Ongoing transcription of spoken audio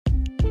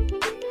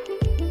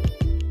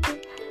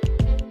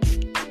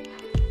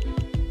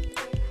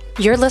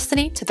You're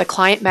listening to the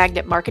Client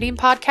Magnet Marketing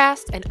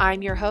Podcast, and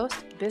I'm your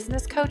host,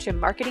 business coach and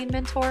marketing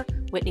mentor,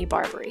 Whitney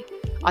Barbary.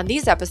 On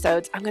these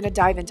episodes, I'm going to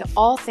dive into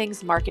all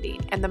things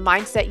marketing and the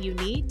mindset you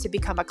need to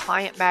become a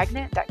client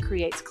magnet that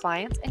creates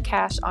clients and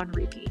cash on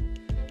repeat.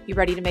 You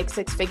ready to make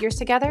six figures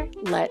together?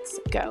 Let's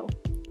go.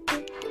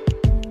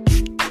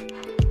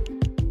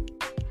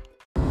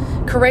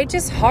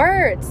 Courageous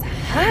Hearts.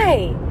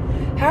 Hi.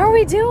 How are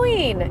we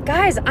doing?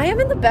 Guys, I am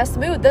in the best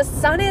mood. The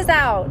sun is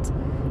out.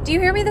 Do you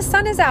hear me? The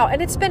sun is out,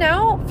 and it's been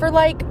out for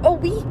like a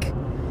week.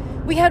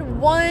 We had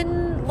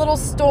one little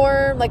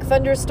storm, like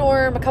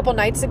thunderstorm, a couple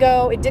nights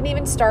ago. It didn't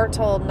even start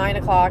till 9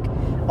 o'clock,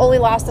 only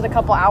lasted a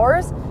couple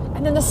hours,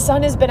 and then the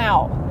sun has been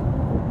out.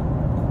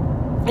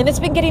 And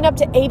it's been getting up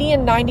to 80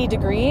 and 90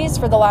 degrees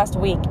for the last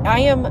week. I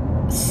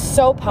am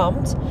so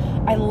pumped.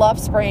 I love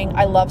spring.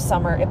 I love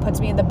summer. It puts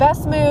me in the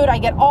best mood. I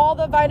get all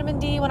the vitamin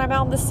D when I'm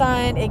out in the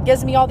sun. It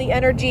gives me all the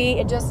energy.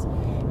 It just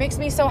makes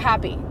me so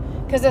happy.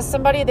 Because as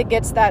somebody that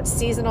gets that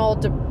seasonal,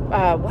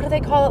 what do they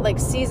call it? Like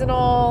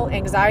seasonal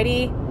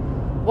anxiety,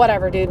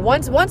 whatever, dude.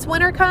 Once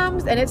winter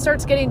comes and it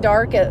starts getting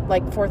dark at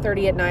like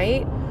 4:30 at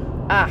night,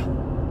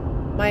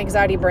 my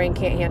anxiety brain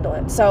can't handle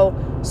it. So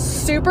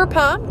super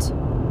pumped,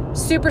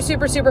 super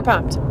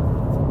pumped.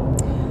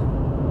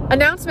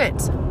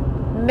 Announcement,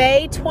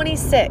 May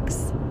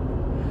 26th,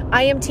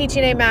 I am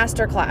teaching a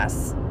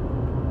masterclass,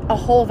 a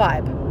whole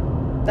vibe.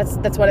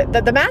 That's what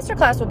the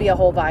masterclass will be, a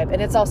whole vibe,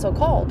 and it's also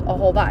called a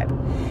whole vibe.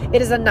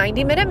 It is a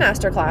 90-minute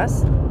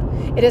masterclass.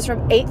 It is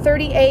from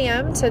 8:30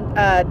 a.m. to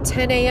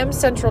 10 a.m.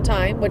 Central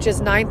Time, which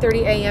is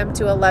 9:30 a.m.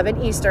 to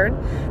 11 Eastern.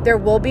 There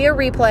will be a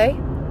replay.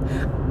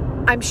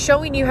 I'm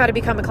showing you how to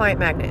become a client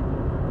magnet.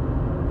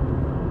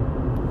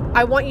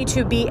 I want you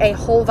to be a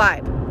whole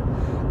vibe.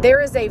 There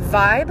is a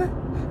vibe.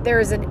 There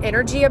is an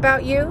energy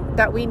about you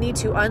that we need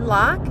to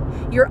unlock.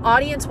 Your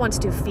audience wants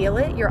to feel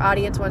it. Your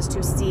audience wants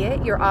to see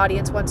it. Your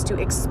audience wants to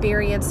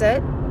experience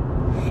it.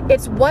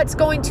 It's what's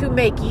going to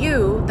make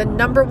you the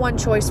number one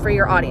choice for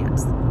your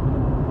audience.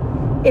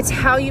 It's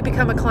how you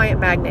become a client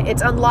magnet.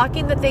 It's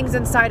unlocking the things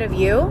inside of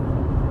you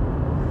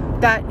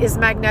that is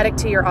magnetic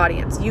to your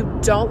audience. You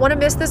don't want to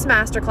miss this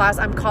masterclass.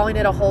 I'm calling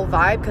it a whole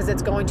vibe because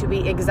it's going to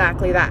be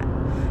exactly that.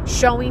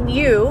 Showing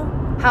you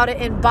how to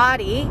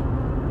embody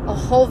a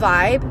whole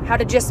vibe, how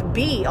to just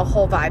be a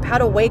whole vibe, how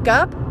to wake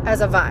up as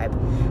a vibe,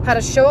 how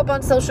to show up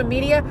on social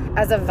media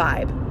as a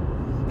vibe,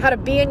 how to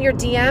be in your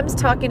DMs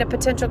talking to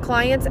potential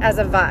clients as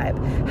a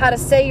vibe, how to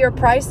say your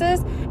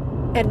prices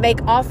and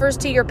make offers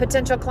to your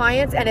potential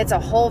clients, and it's a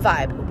whole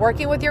vibe.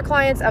 Working with your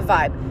clients, a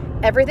vibe.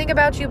 Everything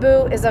about you,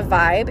 boo, is a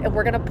vibe, and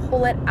we're going to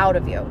pull it out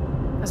of you.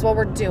 That's what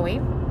we're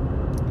doing.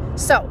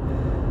 So,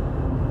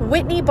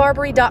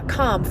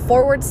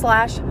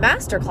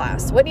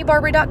 WhitneyBarbary.com/masterclass.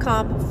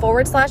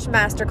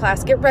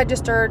 WhitneyBarbary.com/masterclass. Get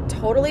registered,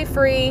 totally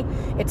free.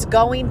 It's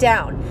going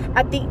down.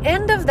 At the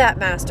end of that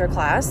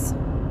masterclass,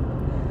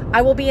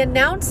 I will be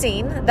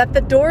announcing that the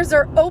doors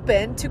are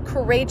open to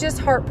Courageous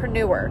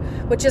Heartpreneur,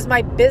 which is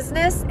my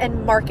business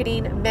and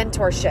marketing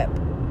mentorship.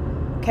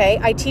 Okay,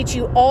 I teach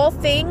you all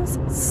things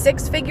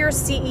six-figure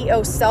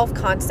CEO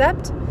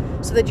self-concept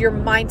so that your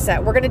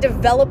mindset, we're going to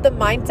develop the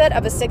mindset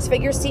of a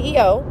six-figure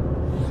CEO.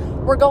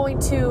 We're going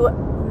to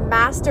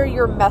master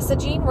your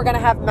messaging. We're going to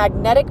have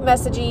magnetic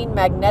messaging,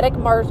 magnetic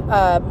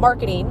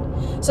marketing,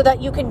 so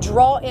that you can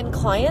draw in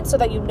clients so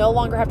that you no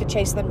longer have to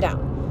chase them down.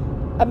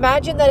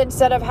 Imagine that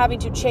instead of having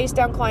to chase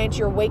down clients,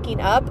 you're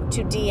waking up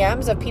to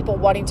DMs of people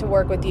wanting to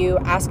work with you,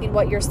 asking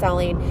what you're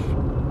selling,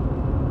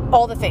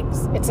 all the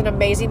things. It's an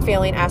amazing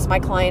feeling. Ask my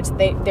clients.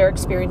 They're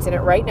experiencing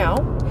it right now.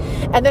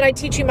 And then I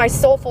teach you my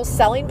soulful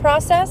selling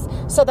process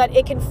so that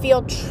it can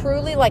feel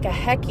truly like a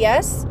heck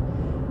yes.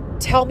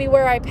 Tell me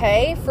where I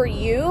pay for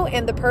you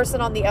and the person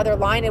on the other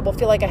line. It will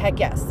feel like a heck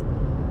yes.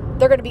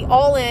 They're going to be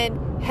all in.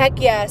 Heck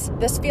yes.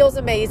 This feels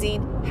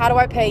amazing. How do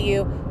I pay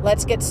you?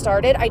 Let's get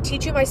started. I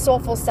teach you my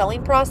soulful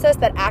selling process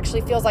that actually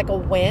feels like a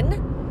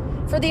win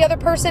for the other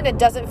person and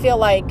doesn't feel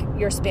like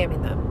you're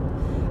spamming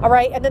them. All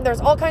right. And then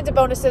there's all kinds of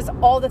bonuses,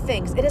 all the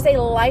things. It is a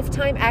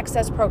lifetime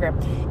access program.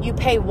 You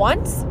pay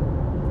once,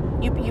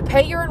 you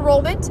pay your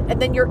enrollment, and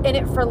then you're in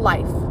it for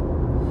life.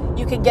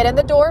 You can get in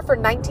the door for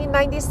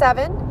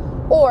 $19.97.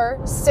 or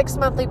 6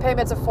 monthly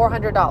payments of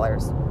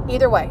 $400.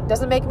 Either way,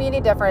 doesn't make me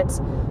any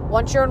difference.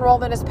 Once your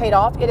enrollment is paid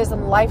off, it is a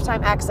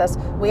lifetime access.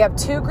 We have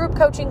 2 group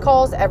coaching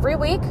calls every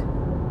week.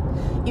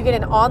 You get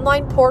an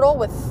online portal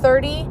with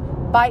 30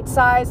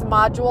 bite-sized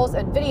modules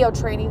and video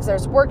trainings.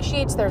 There's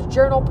worksheets, there's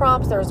journal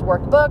prompts, there's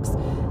workbooks,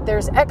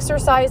 there's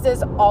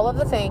exercises, all of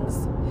the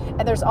things.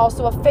 And there's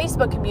also a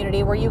Facebook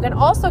community where you can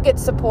also get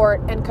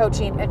support and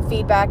coaching and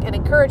feedback and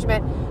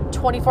encouragement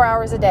 24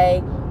 hours a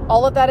day.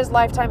 All of that is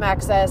lifetime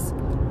access.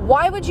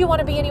 Why would you want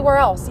to be anywhere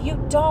else? You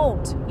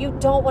don't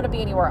want to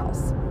be anywhere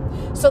else.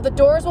 So the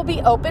doors will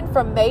be open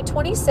from May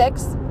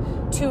 26th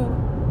to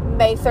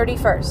May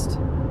 31st.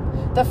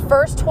 The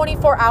first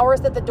 24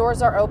 hours that the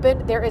doors are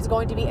open, there is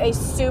going to be a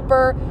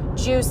super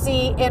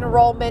juicy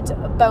enrollment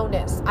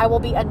bonus. I will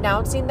be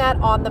announcing that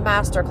on the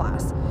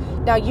masterclass.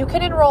 Now, you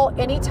can enroll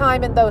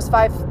anytime in those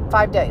five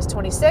days,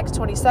 26th,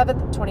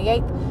 27th,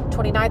 28th,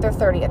 29th, or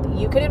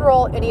 30th. You can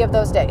enroll any of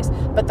those days.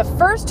 But the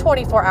first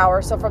 24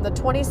 hours, so from the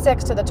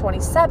 26th to the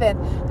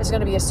 27th, there's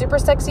going to be a super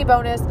sexy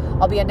bonus.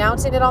 I'll be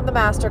announcing it on the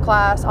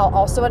masterclass. I'll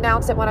also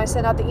announce it when I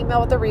send out the email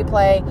with the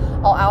replay.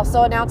 I'll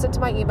also announce it to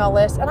my email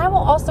list, and I will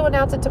also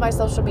announce it to my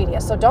social media.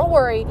 So don't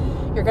worry,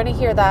 you're going to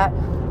hear that.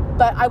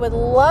 But I would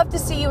love to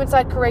see you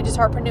inside Courageous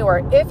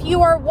Heartpreneur. If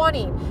you are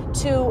wanting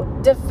to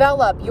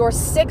develop your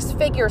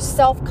six-figure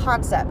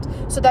self-concept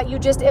so that you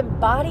just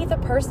embody the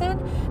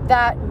person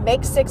that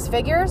makes six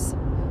figures,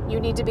 you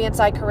need to be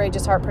inside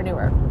Courageous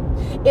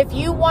Heartpreneur. If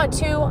you want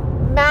to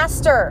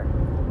master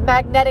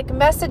magnetic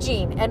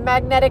messaging and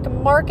magnetic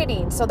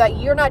marketing so that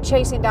you're not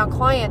chasing down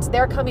clients,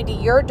 they're coming to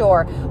your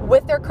door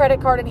with their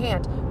credit card in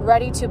hand,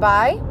 ready to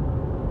buy,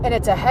 and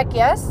it's a heck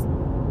yes,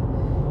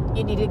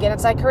 you need to get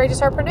inside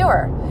Courageous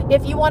Heartpreneur.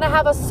 If you want to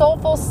have a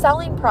soulful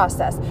selling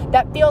process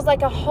that feels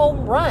like a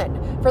home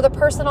run for the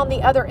person on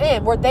the other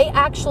end, where they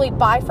actually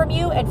buy from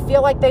you and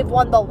feel like they've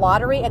won the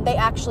lottery and they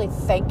actually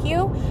thank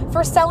you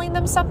for selling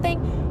them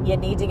something, you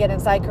need to get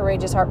inside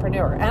Courageous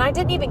Heartpreneur. And I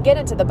didn't even get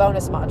into the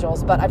bonus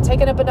modules, but I've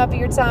taken up enough of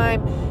your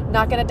time.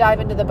 Not going to dive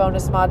into the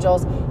bonus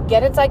modules.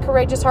 Get inside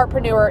Courageous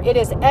Heartpreneur. It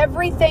is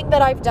everything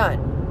that I've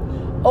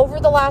done over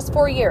the last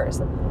 4 years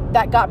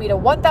that got me to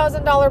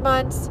 $1,000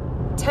 months,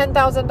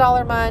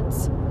 $10,000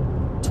 months,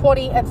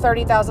 $20,000 and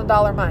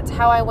 $30,000 months.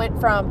 How I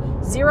went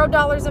from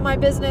 $0 in my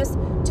business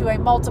to a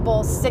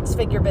multiple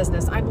six-figure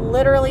business. I'm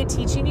literally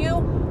teaching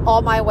you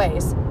all my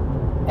ways.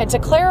 And to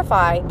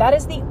clarify, that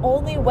is the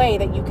only way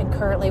that you can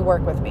currently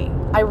work with me.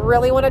 I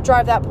really want to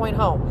drive that point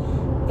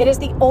home. It is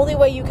the only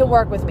way you can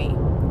work with me.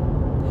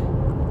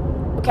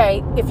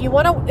 Okay, if you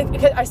want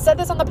to, I said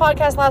this on the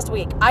podcast last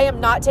week, I am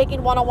not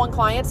taking one-on-one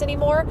clients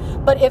anymore,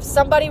 but if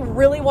somebody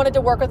really wanted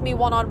to work with me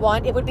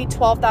one-on-one, it would be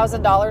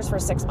 $12,000 for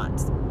 6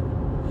 months.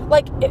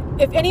 Like,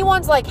 if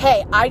anyone's like,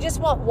 hey, I just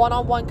want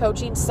one-on-one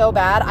coaching so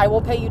bad, I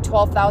will pay you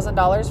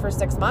 $12,000 for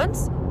 6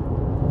 months.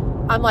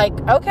 I'm like,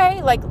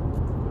 okay, like,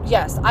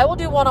 yes, I will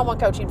do one-on-one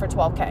coaching for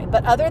 $12,000.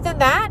 But other than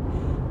that,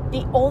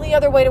 the only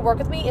other way to work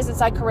with me is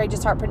inside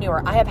Courageous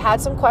Heartpreneur. I have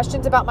had some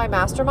questions about my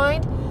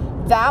mastermind.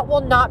 That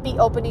will not be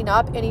opening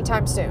up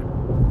anytime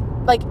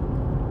soon. Like,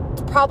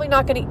 it's probably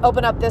not going to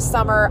open up this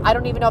summer. I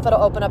don't even know if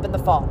it'll open up in the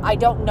fall. I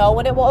don't know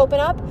when it will open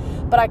up,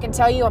 but I can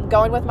tell you I'm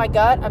going with my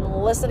gut. I'm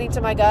listening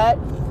to my gut.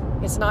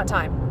 It's not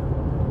time.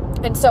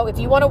 And so if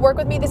you want to work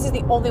with me, this is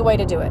the only way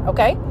to do it,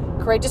 okay?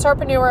 Courageous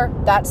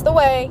Heartpreneur, that's the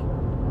way.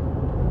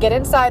 Get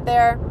inside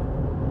there.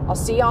 I'll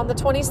see you on the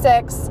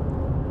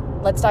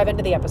 26th. Let's dive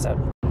into the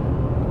episode.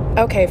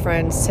 Okay,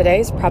 friends,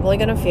 today's probably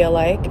going to feel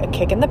like a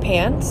kick in the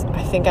pants.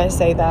 I think I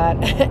say that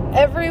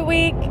every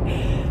week,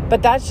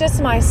 but that's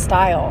just my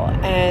style.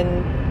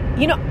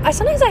 And, you know,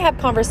 sometimes I have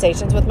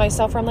conversations with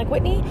myself where I'm like,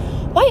 Whitney,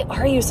 why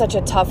are you such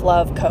a tough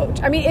love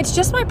coach? I mean, it's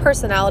just my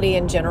personality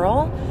in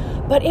general,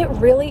 but it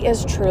really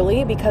is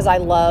truly because I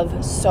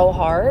love so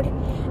hard.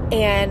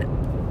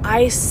 And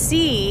I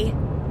see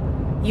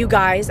you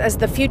guys as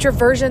the future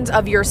versions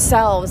of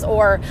yourselves,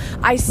 or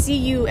I see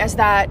you as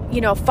that,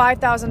 you know,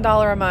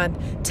 $5,000 a month,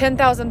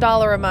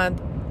 $10,000 a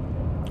month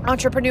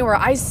entrepreneur.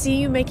 I see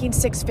you making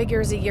six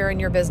figures a year in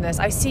your business.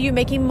 I see you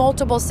making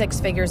multiple six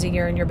figures a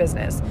year in your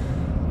business.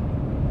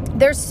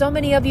 There's so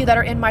many of you that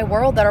are in my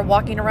world that are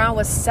walking around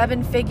with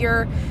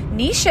seven-figure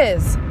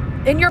niches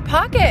in your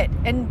pocket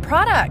and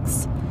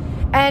products.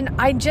 And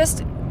I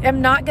just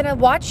am not going to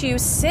watch you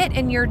sit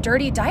in your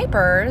dirty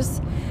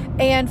diapers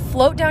and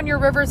float down your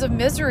rivers of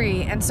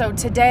misery. And so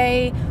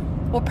today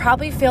will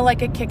probably feel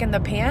like a kick in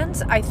the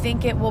pants. I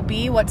think it will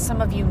be what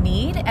some of you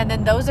need. And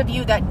then those of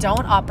you that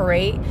don't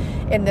operate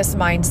in this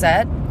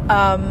mindset,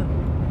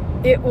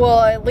 it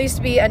will at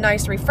least be a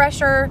nice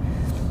refresher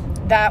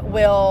that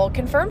will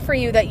confirm for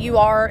you that you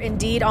are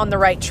indeed on the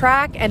right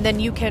track. And then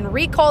you can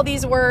recall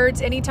these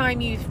words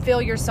anytime you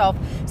feel yourself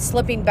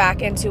slipping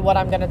back into what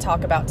I'm going to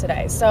talk about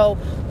today. So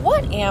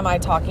what am I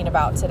talking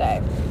about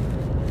today?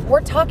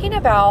 We're talking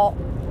about,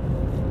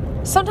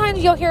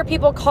 sometimes you'll hear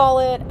people call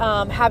it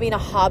having a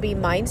hobby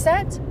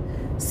mindset.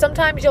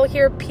 Sometimes you'll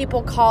hear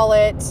people call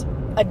it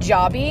a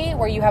jobby,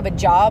 where you have a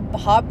job,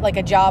 like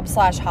a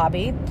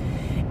job/hobby.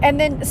 And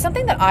then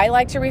something that I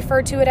like to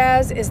refer to it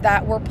as is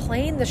that we're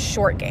playing the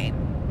short game,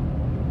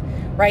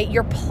 right?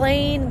 You're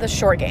playing the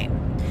short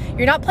game.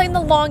 You're not playing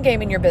the long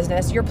game in your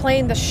business. You're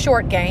playing the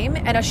short game.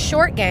 And a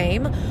short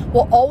game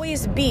will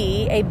always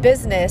be a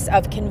business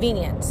of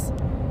convenience.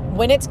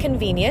 When it's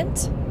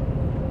convenient,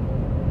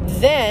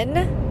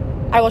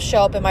 then I will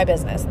show up in my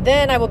business.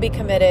 Then I will be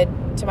committed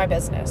to my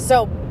business.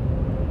 So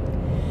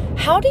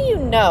how do you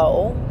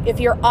know if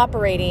you're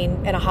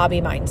operating in a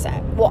hobby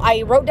mindset? Well,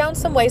 I wrote down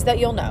some ways that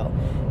you'll know.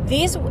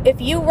 These, if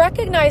you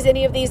recognize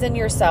any of these in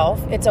yourself,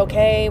 it's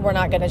okay. We're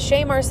not going to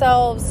shame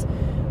ourselves.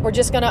 We're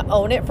just going to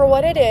own it for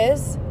what it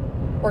is.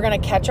 We're going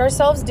to catch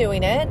ourselves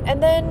doing it,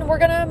 and then we're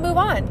going to move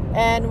on.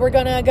 And we're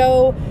going to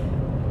go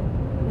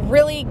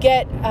really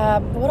get,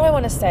 what do I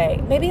want to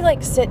say? Maybe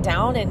like sit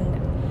down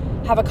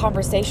and have a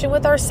conversation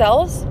with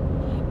ourselves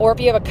Or if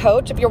you have a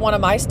coach, if you're one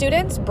of my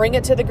students, bring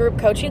it to the group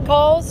coaching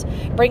calls,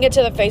 bring it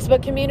to the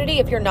Facebook community.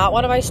 If you're not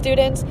one of my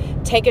students,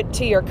 take it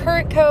to your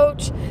current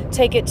coach,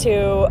 take it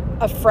to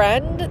a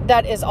friend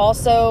that is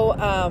also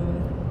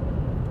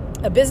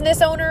a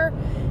business owner.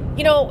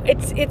 You know,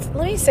 it's,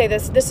 let me say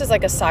this is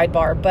like a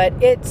sidebar, but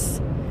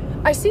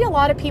I see a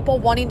lot of people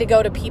wanting to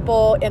go to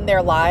people in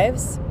their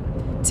lives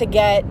to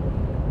get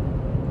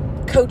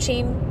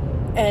coaching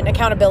and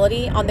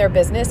accountability on their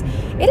business.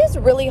 It is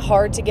really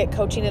hard to get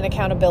coaching and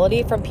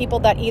accountability from people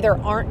that either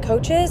aren't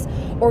coaches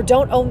or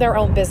don't own their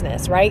own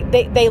business, right?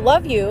 They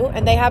love you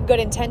and they have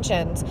good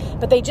intentions,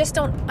 but they just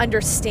don't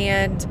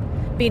understand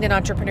being an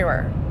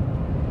entrepreneur.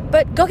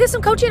 But go get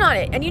some coaching on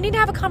it, and you need to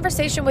have a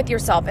conversation with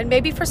yourself. And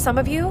maybe for some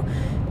of you,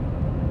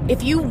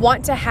 if you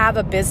want to have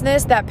a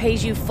business that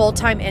pays you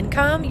full-time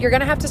income, you're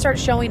going to have to start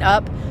showing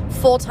up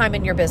full-time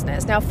in your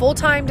business. Now,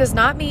 full-time does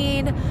not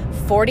mean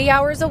 40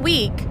 hours a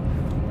week.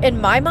 In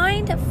my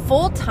mind,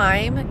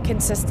 full-time,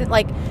 consistent,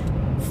 like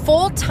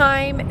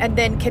full-time and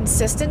then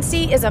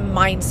consistency is a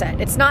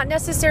mindset. It's not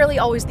necessarily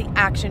always the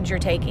actions you're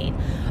taking.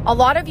 A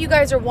lot of you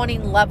guys are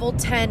wanting level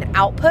 10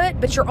 output,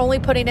 but you're only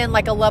putting in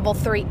like a level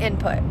 3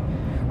 input,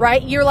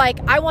 right? You're like,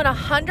 I want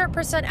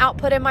 100%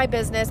 output in my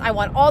business. I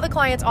want all the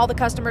clients, all the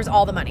customers,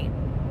 all the money.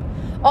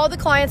 All the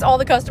clients, all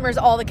the customers,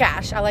 all the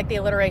cash. I like the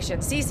alliteration.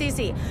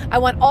 CCC. I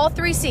want all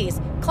 3 C's.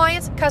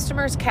 Clients,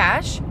 customers,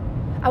 cash.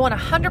 I want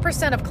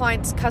 100% of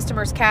clients,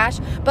 customers, cash,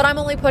 but I'm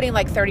only putting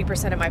like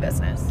 30% in my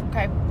business,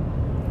 okay?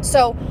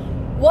 So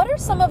what are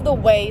some of the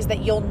ways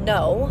that you'll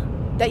know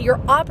that you're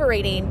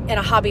operating in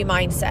a hobby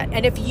mindset?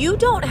 And if you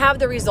don't have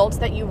the results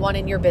that you want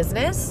in your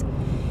business,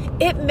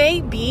 it may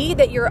be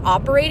that you're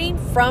operating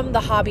from the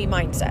hobby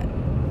mindset,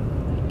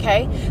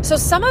 okay? So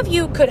some of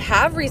you could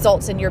have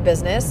results in your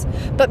business,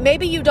 but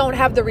maybe you don't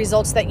have the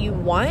results that you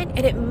want.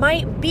 And it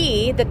might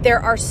be that there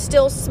are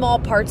still small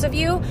parts of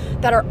you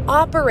that are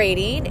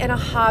operating in a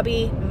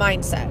hobby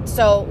mindset.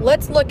 So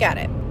let's look at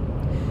it.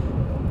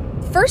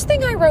 First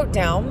thing I wrote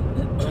down,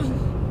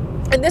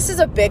 and this is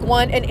a big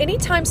one, and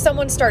anytime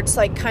someone starts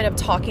like kind of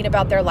talking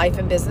about their life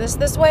and business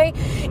this way,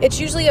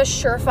 it's usually a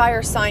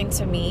surefire sign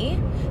to me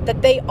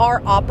that they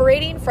are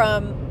operating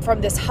from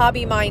this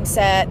hobby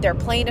mindset. They're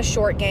playing a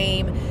short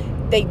game.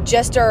 They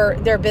just are,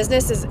 their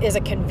business is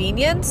a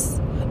convenience,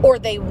 or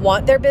they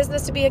want their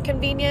business to be a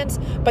convenience,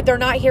 but they're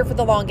not here for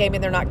the long game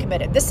and they're not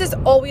committed. This is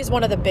always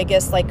one of the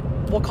biggest, like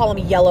we'll call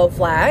them yellow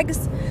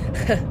flags,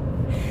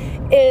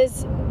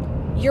 is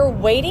you're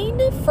waiting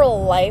for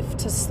life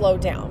to slow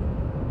down.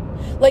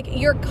 Like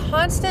you're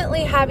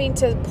constantly having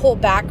to pull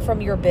back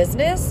from your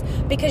business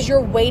because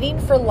you're waiting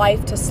for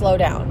life to slow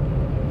down.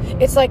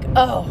 It's like,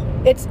 oh,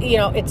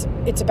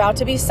 it's about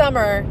to be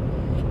summer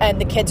and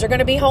the kids are going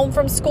to be home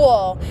from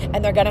school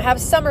and they're going to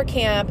have summer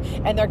camp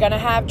and they're going to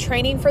have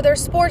training for their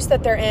sports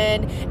that they're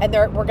in. And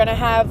we're going to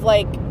have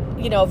like,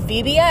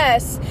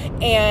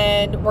 VBS,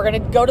 and we're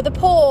going to go to the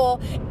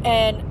pool,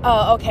 and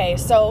okay,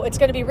 so it's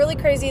going to be really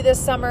crazy this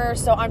summer.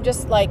 So I'm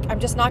just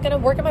not going to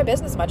work in my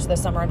business much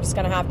this summer. I'm just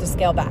going to have to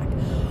scale back.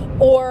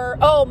 Or,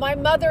 oh, my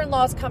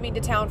mother-in-law's coming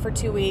to town for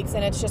 2 weeks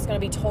and it's just going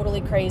to be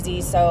totally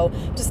crazy. So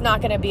I'm just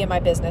not going to be in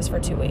my business for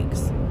 2 weeks,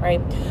 right?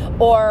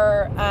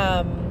 Or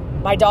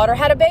my daughter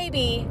had a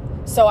baby,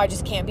 so I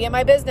just can't be in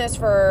my business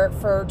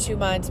for 2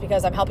 months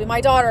because I'm helping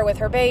my daughter with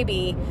her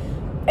baby.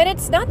 And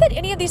it's not that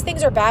any of these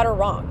things are bad or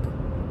wrong.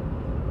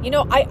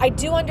 I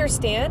do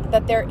understand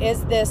that there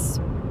is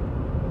this,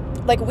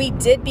 like we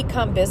did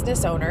become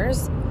business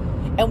owners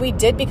and we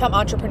did become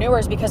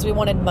entrepreneurs because we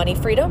wanted money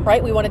freedom,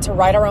 right? We wanted to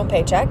write our own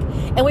paycheck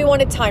and we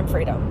wanted time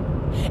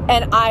freedom.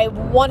 And I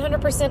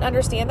 100%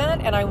 understand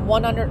that. And I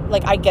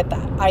get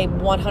that. I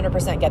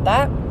 100% get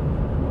that.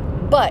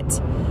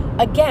 But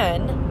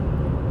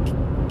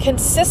again,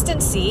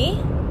 consistency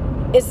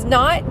is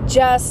not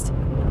just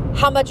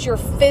how much you're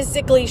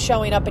physically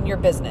showing up in your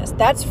business.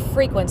 That's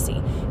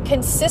frequency.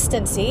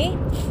 Consistency,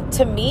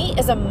 to me,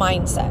 is a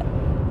mindset.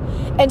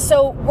 And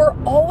so we're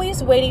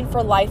always waiting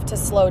for life to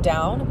slow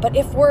down. But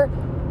if we're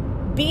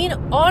being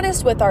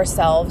honest with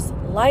ourselves,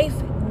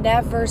 life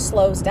never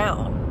slows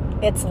down.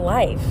 It's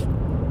life.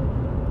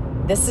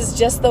 This is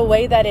just the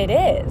way that it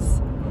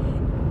is.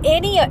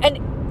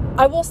 And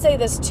I will say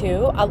this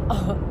too.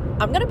 I'm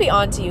going to be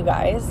on to you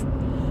guys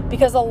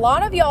because a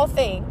lot of y'all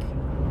think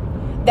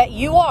that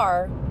you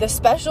are the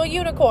special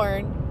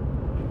unicorn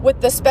with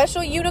the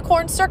special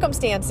unicorn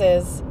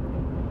circumstances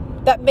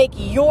that make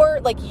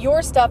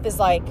your stuff is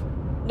like,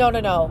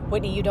 no,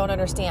 Whitney, you don't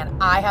understand.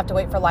 I have to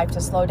wait for life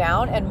to slow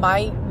down. And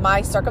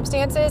my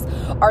circumstances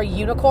are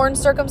unicorn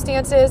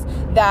circumstances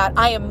that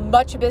I am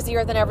much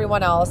busier than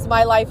everyone else.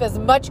 My life is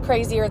much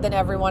crazier than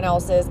everyone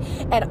else's.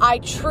 And I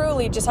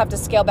truly just have to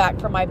scale back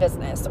from my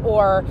business,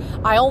 or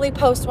I only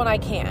post when I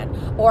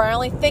can, or I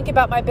only think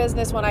about my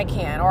business when I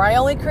can, or I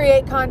only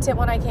create content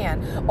when I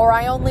can, or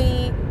I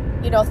only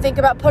think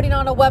about putting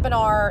on a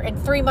webinar in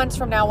 3 months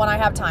from now when I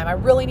have time. I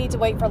really need to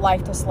wait for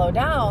life to slow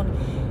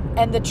down.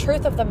 And the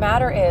truth of the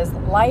matter is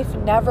life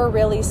never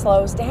really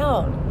slows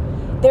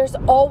down. There's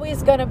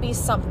always going to be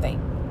something.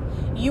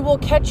 You will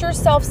catch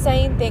yourself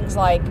saying things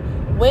like,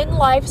 When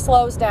life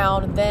slows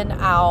down, then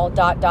I'll ...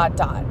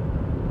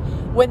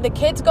 When the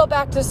kids go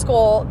back to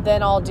school,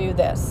 then I'll do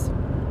this.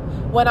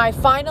 When I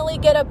finally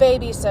get a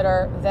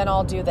babysitter, then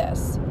I'll do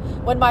this.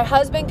 When my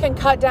husband can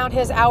cut down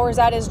his hours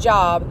at his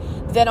job,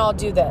 then I'll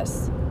do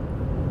this.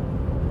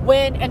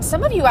 And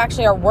some of you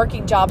actually are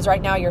working jobs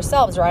right now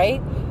yourselves,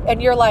 right?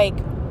 And you're like,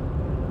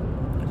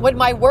 when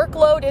my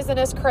workload isn't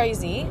as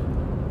crazy,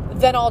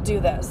 then I'll do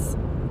this.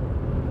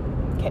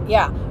 Okay,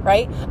 yeah,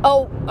 right?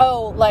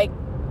 Oh, like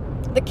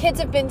the kids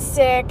have been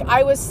sick.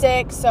 I was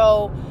sick.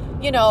 So,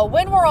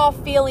 when we're all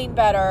feeling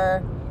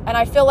better and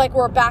I feel like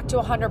we're back to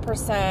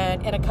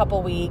 100% in a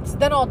couple weeks,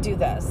 then I'll do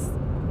this.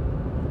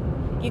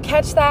 You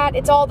catch that?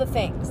 It's all the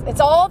things. It's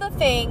all the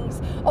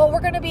things. Oh,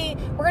 we're going to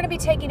be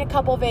taking a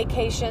couple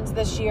vacations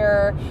this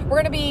year.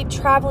 We're going to be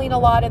traveling a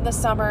lot in the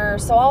summer.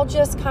 So I'll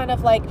just kind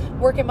of like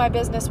work in my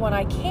business when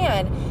I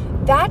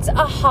can. That's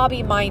a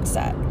hobby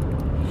mindset.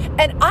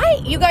 And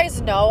you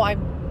guys know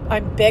I'm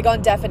big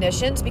on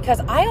definitions, because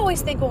I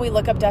always think when we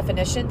look up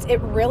definitions,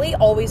 it really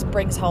always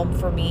brings home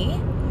for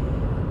me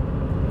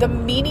the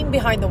meaning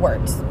behind the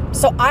words.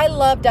 So I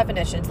love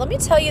definitions. Let me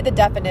tell you the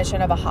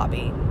definition of a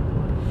hobby.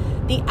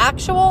 The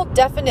actual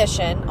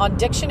definition on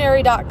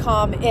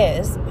dictionary.com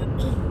is,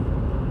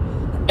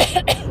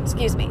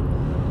 excuse me,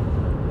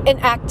 an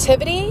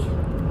activity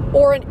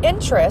or an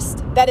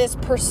interest that is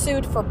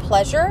pursued for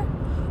pleasure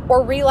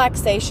or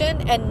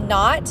relaxation and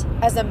not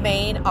as a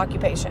main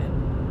occupation.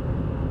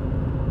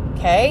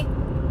 Okay?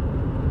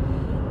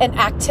 An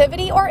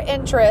activity or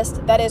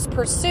interest that is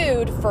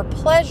pursued for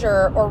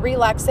pleasure or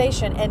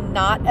relaxation and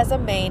not as a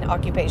main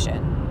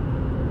occupation.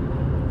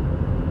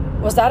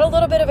 Was that a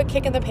little bit of a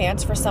kick in the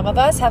pants for some of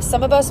us? Have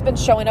some of us been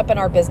showing up in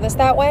our business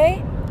that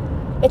way?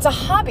 It's a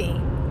hobby.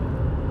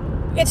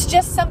 It's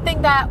just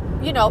something that,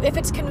 if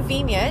it's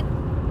convenient,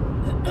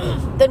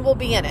 then we'll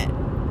be in it.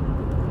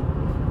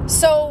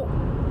 So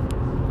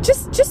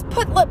just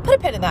put a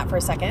pin in that for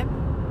a second.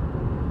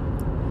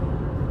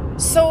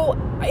 So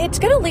it's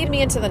going to lead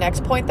me into the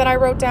next point that I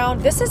wrote down.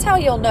 This is how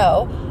you'll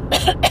know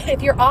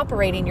if you're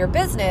operating your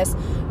business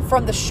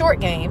from the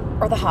short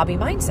game or the hobby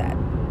mindset.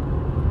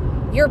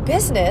 Your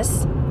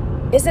business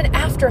is an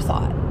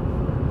afterthought.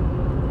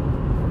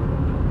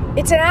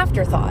 It's an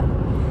afterthought.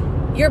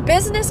 Your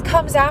business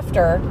comes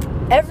after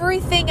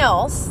everything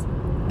else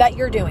that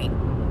you're doing.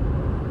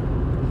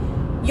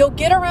 You'll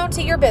get around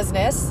to your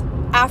business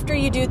after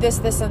you do this,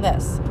 this, and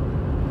this.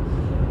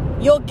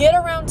 You'll get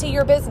around to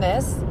your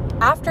business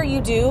after you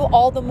do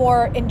all the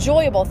more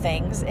enjoyable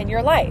things in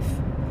your life.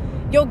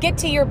 You'll get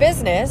to your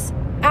business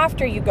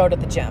after you go to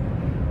the gym,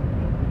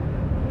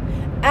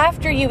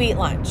 after you eat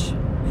lunch,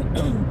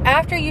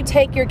 after you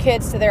take your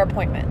kids to their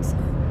appointments,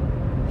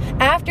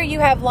 after you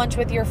have lunch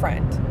with your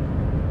friend,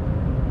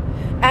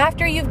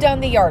 after you've done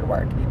the yard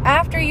work,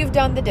 after you've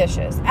done the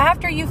dishes,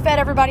 after you've fed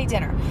everybody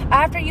dinner,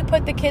 after you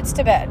put the kids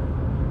to bed,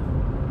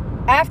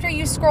 after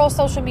you scroll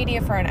social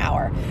media for an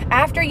hour,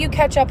 after you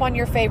catch up on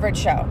your favorite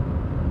show,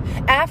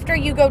 after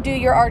you go do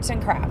your arts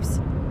and crafts,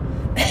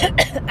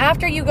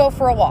 after you go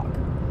for a walk.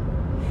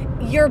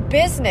 Your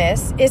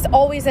business is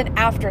always an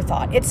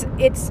afterthought.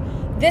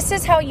 This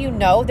is how you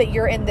know that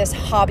you're in this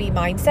hobby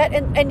mindset.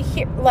 And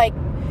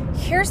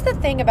here's the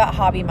thing about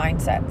hobby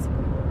mindsets.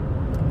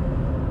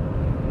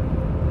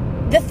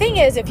 The thing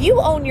is, if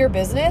you own your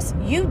business,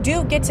 you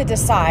do get to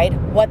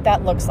decide what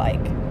that looks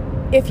like.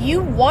 If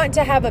you want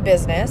to have a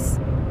business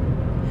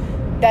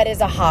that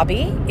is a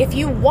hobby, if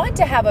you want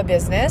to have a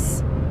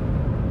business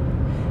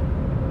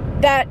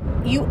that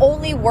you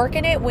only work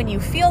in it when you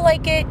feel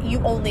like it, you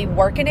only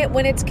work in it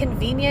when it's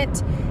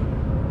convenient,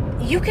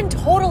 you can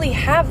totally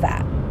have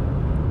that.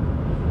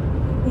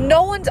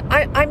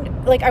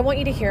 I want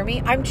you to hear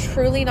me. I'm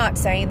truly not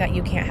saying that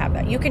you can't have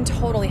that. You can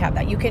totally have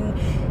that. You can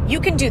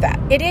do that.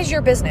 It is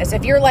your business.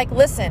 If you're like,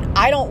 listen,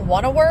 I don't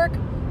want to work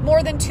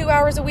more than 2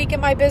 hours a week in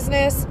my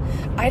business.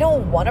 I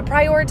don't want to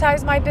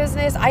prioritize my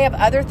business. I have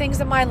other things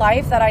in my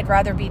life that I'd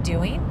rather be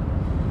doing.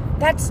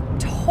 That's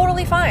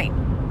totally fine.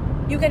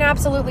 You can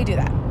absolutely do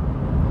that.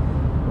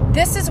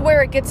 This is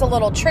where it gets a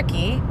little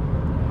tricky,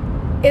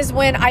 is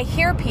when I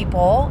hear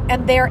people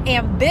and their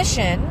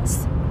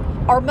ambitions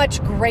are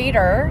much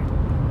greater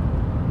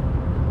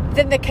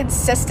than the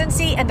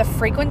consistency and the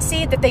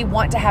frequency that they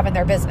want to have in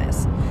their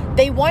business.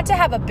 They want to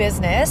have a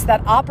business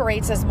that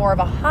operates as more of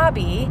a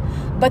hobby,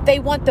 but they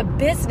want the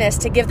business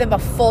to give them a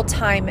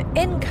full-time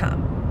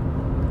income.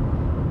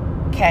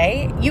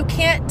 Okay? You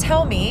can't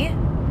tell me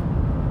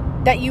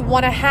that you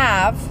want to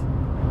have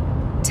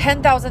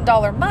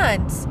 $10,000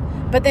 months,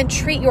 but then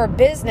treat your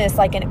business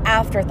like an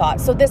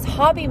afterthought. So this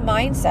hobby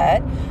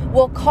mindset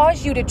will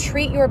cause you to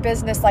treat your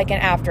business like an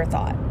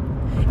afterthought.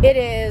 It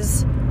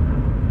is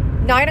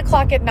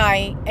 9:00 at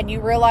night and you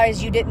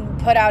realize you didn't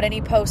put out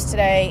any posts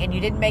today and you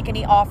didn't make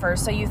any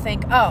offers. So you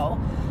think, oh,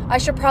 I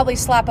should probably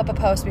slap up a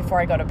post before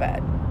I go to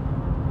bed.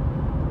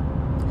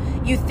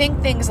 You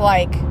think things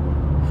like,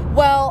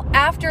 well,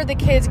 after the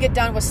kids get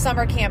done with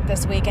summer camp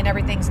this week and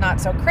everything's not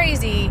so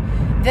crazy,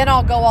 then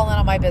I'll go all in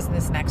on my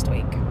business next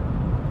week.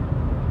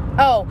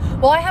 Oh,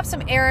 well, I have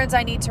some errands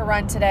I need to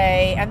run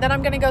today, and then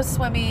I'm going to go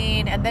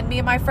swimming, and then me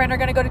and my friend are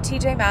going to go to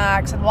TJ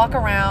Maxx and walk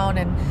around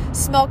and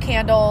smell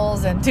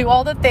candles and do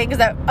all the things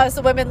that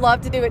us women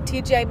love to do at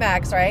TJ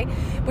Maxx, right?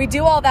 We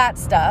do all that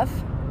stuff,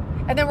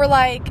 and then we're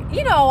like,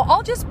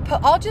 I'll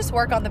just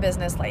work on the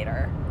business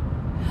later.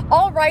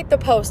 I'll write the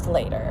post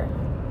later.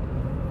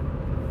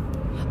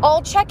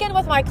 I'll check in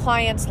with my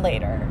clients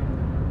later.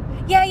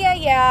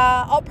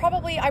 Yeah.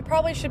 I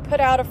probably should put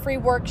out a free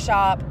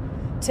workshop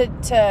to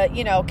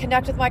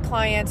connect with my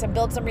clients and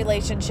build some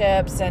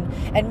relationships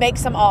and make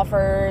some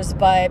offers.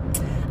 But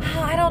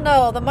I don't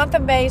know. The month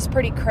of May is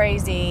pretty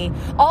crazy.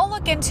 I'll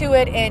look into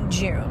it in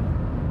June.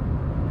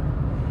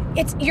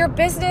 Your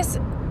business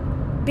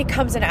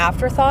becomes an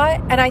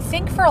afterthought. And I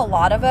think for a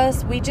lot of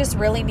us, we just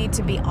really need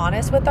to be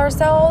honest with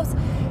ourselves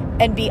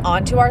and be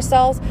onto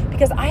ourselves,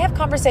 because I have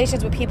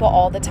conversations with people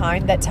all the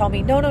time that tell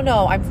me, no,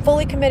 I'm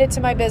fully committed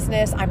to my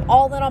business. I'm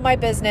all in on my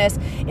business.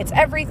 It's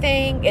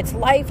everything. It's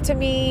life to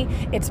me.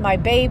 It's my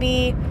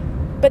baby.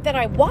 But then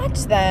I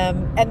watch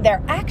them and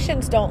their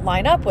actions don't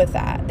line up with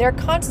that. They're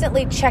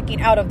constantly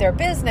checking out of their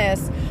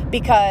business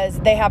because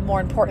they have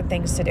more important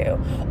things to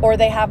do, or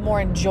they have more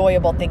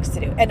enjoyable things to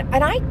do. And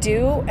I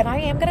do, and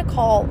I'm going to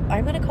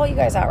call you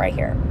guys out right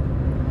here.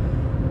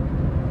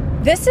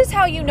 This is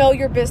how you know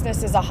your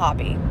business is a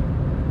hobby.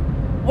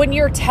 When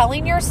you're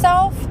telling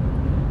yourself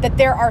that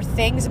there are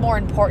things more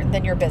important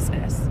than your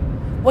business.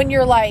 When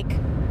you're like,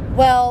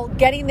 well,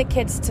 getting the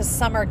kids to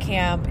summer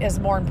camp is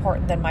more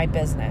important than my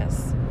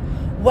business.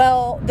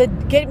 Well,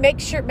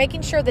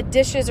 making sure the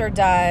dishes are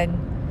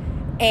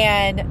done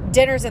and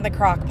dinner's in the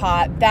crock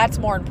pot, that's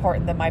more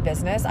important than my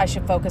business. I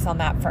should focus on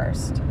that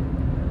first.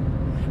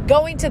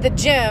 Going to the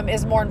gym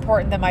is more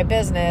important than my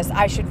business.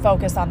 I should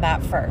focus on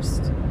that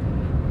first.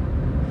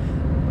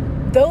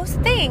 Those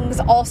things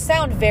all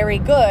sound very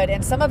good.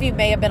 And some of you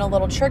may have been a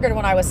little triggered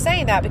when I was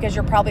saying that, because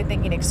you're probably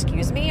thinking,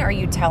 excuse me, are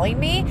you telling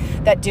me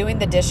that doing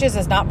the dishes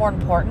is not more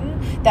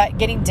important? That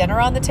getting dinner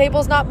on the table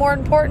is not more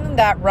important?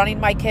 That running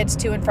my kids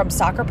to and from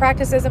soccer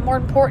practice isn't more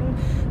important?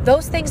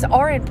 Those things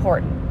are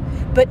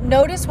important. But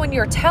notice when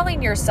you're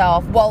telling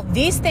yourself, well,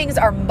 these things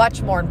are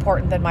much more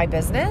important than my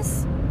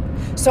business,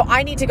 so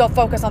I need to go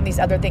focus on these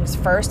other things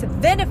first.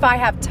 Then if I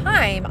have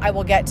time, I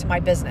will get to my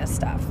business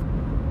stuff.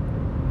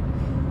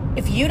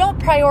 If you don't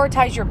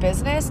prioritize your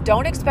business,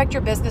 don't expect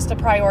your business to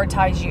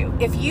prioritize you.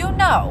 If you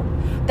know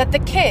that the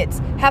kids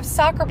have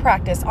soccer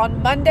practice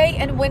on Monday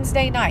and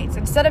Wednesday nights,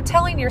 instead of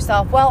telling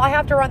yourself, well, I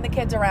have to run the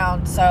kids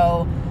around,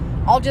 so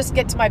I'll just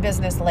get to my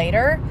business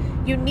later,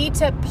 you need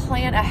to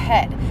plan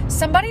ahead.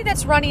 Somebody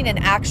that's running an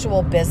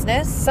actual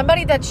business,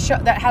 somebody that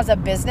has a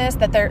business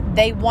that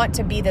they want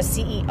to be the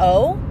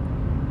CEO,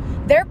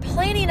 they're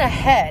planning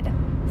ahead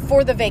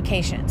for the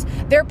vacations.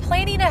 They're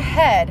planning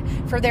ahead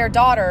for their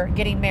daughter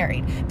getting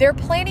married. They're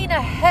planning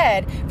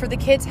ahead for the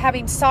kids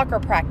having soccer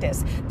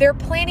practice. They're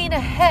planning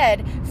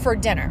ahead for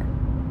dinner.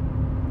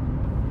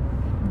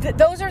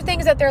 Those are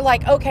things that they're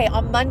like, okay,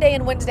 on Monday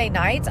and Wednesday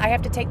nights, I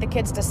have to take the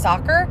kids to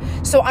soccer,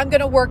 so I'm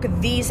going to work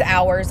these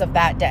hours of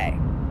that day.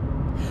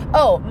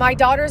 Oh, my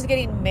daughter's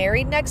getting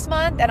married next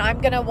month, and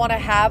I'm going to want to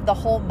have the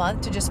whole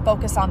month to just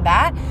focus on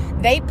that.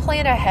 They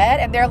plan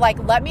ahead, and they're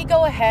like, let me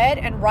go ahead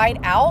and write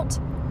out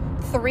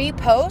 3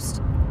 posts,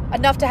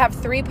 enough to have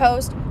 3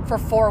 posts for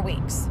 4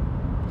 weeks,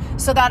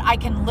 so that I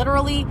can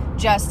literally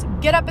just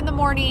get up in the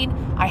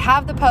morning, I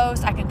have the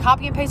post, I can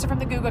copy and paste it from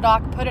the Google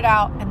Doc, put it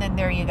out, and then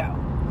there you go.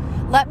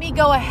 Let me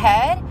go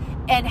ahead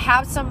and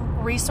have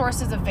some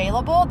resources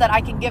available that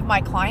I can give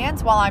my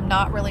clients while I'm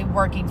not really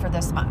working for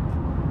this month.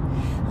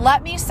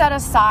 Let me set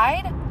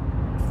aside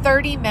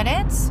 30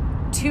 minutes,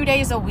 2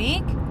 days a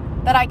week,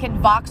 that I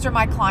can Voxer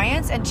my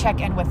clients and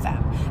check in with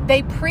them.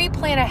 They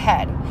pre-plan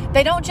ahead.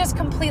 They don't just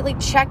completely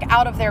check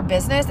out of their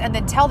business and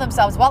then tell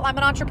themselves, well, I'm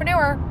an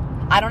entrepreneur.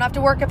 I don't have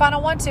to work if I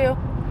don't want to.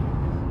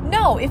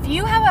 No, if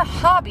you have a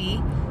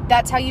hobby,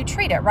 that's how you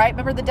treat it, right?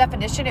 Remember the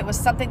definition? It was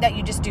something that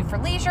you just do for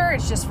leisure.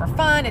 It's just for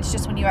fun. It's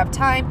just when you have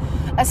time.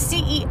 A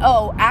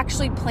CEO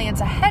actually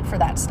plans ahead for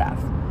that stuff,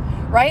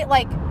 right?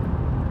 Like,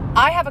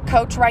 I have a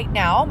coach right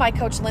now, my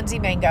coach, Lindsay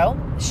Mango.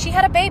 She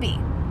had a baby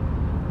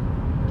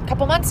a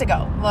couple months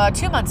ago,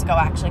 2 months ago,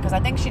 actually, because I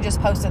think she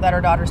just posted that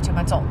her daughter's 2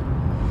 months old.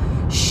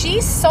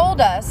 She sold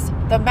us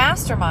the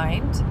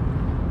mastermind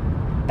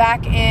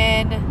back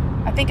in,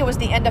 I think it was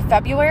the end of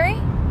February.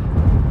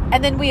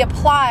 And then we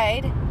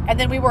applied, and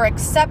then we were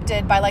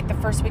accepted by like the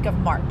first week of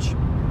March.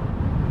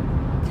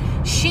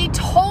 She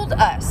told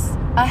us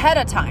ahead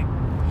of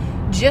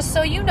time, just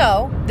so you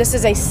know, this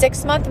is a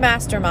 6-month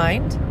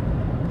mastermind.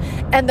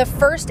 And the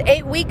first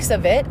 8 weeks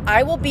of it,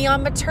 I will be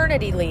on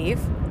maternity leave.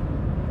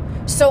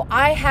 So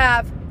I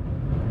have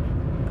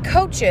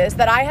coaches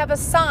that I have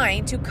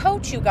assigned to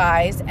coach you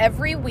guys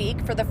every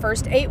week for the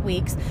first 8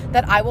 weeks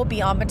that I will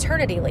be on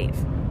maternity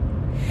leave.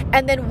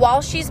 And then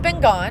while she's been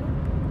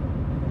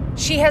gone,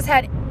 she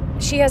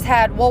she has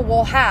had, well,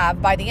 we'll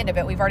have by the end of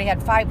it, we've already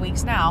had 5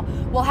 weeks now.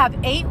 We'll have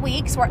 8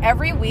 weeks where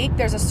every week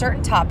there's a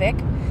certain topic.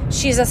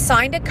 She's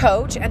assigned a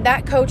coach, and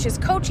that coach is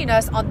coaching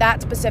us on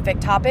that specific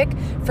topic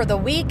for the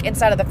week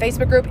inside of the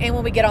Facebook group and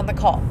when we get on the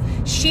call.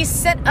 She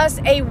sent us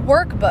a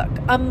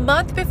workbook a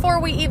month before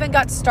we even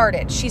got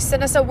started. She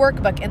sent us a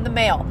workbook in the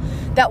mail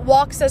that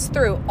walks us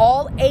through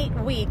all 8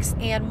 weeks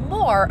and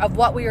more of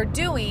what we are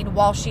doing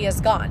while she is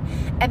gone.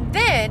 And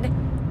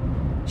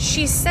then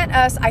she sent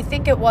us, I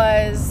think it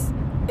was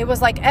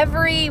like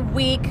every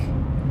week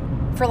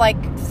for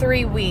like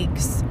 3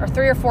 weeks or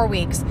 3 or 4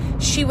 weeks,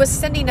 she was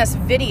sending us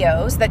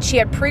videos that she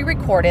had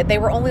pre-recorded. They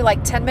were only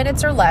like 10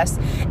 minutes or less.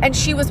 And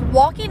she was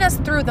walking us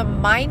through the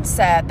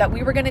mindset that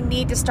we were going to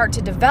need to start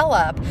to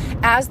develop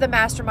as the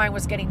mastermind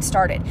was getting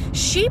started.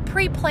 She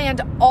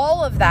pre-planned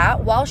all of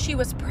that while she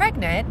was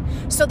pregnant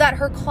so that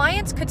her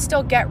clients could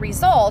still get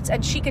results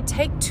and she could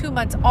take 2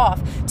 months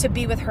off to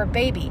be with her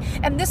baby.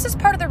 And this is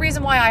part of the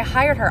reason why I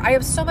hired her. I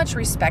have so much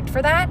respect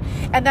for that.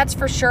 And that's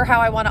for sure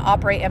how I want to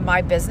operate in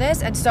my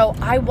business. And so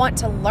I want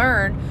to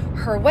learn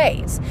her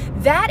ways.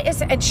 That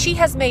is, and she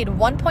has made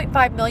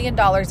 $1.5 million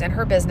in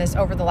her business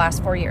over the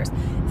last 4 years.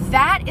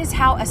 That is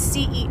how a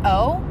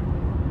CEO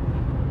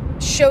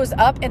shows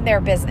up in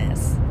their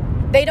business.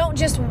 They don't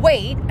just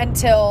wait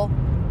until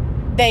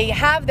they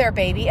have their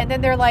baby and then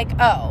they're like,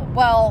 oh,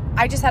 well,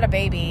 I just had a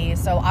baby,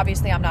 so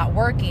obviously I'm not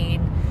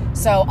working,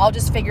 so I'll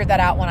just figure that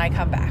out when I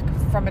come back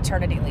from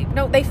maternity leave.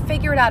 No, they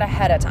figure it out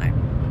ahead of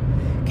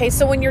time. Okay,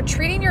 so when you're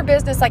treating your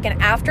business like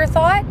an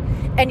afterthought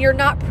and you're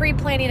not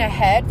pre-planning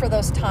ahead for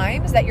those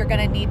times that you're going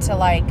to need to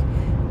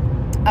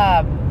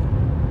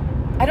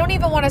I don't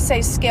even want to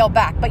say scale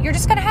back, but you're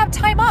just going to have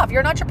time off. You're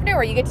an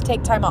entrepreneur. You get to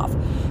take time off.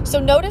 So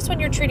notice when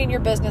you're treating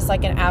your business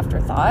like an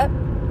afterthought.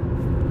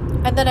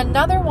 And then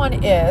another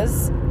one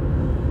is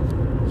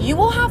you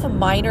will have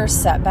minor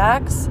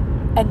setbacks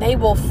and they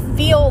will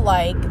feel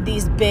like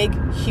these big,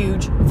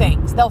 huge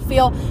things. They'll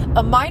feel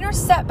a minor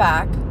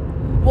setback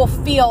will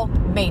feel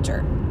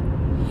major.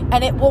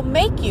 And it will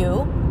make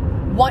you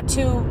want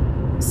to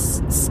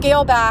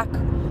scale back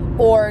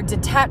or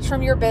detach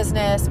from your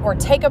business or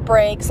take a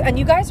break. And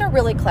you guys are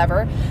really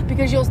clever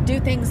because you'll do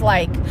things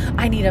like,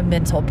 I need a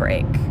mental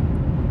break.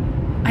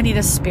 I need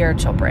a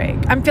spiritual break.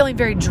 I'm feeling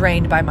very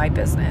drained by my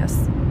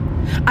business.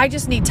 I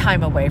just need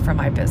time away from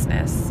my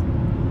business.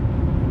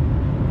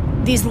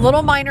 These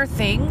little minor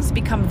things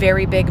become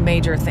very big,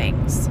 major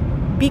things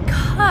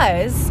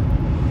because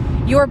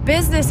your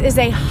business is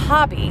a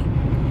hobby.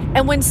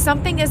 And when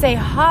something is a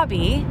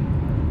hobby,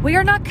 we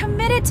are not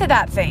committed to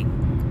that thing.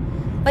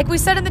 Like we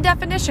said in the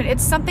definition,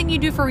 it's something you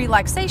do for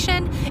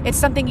relaxation. It's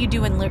something you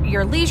do in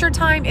your leisure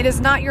time. It is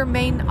not your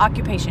main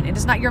occupation. It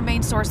is not your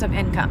main source of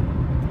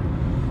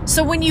income.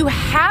 So when you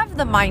have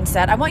the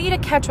mindset, I want you to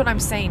catch what I'm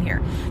saying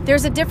here.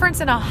 There's a difference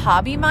in a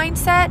hobby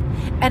mindset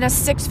and a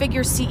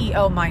six-figure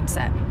CEO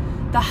mindset.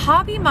 The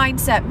hobby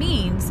mindset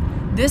means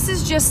this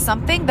is just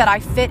something that I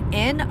fit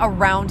in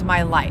around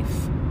my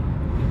life.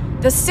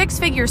 The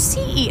six-figure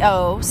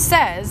CEO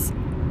says,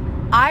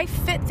 I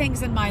fit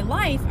things in my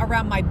life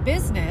around my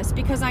business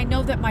because I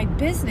know that my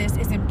business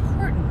is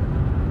important.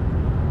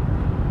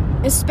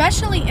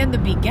 Especially in the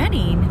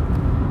beginning,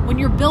 when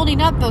you're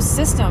building up those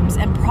systems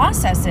and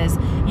processes,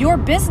 your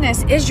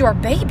business is your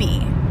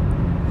baby.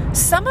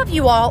 Some of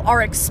you all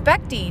are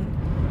expecting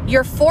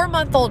your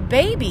 4-month-old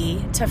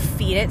baby to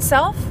feed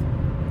itself,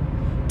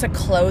 to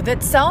clothe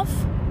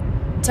itself,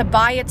 to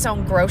buy its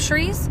own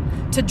groceries,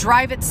 to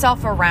drive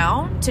itself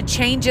around, to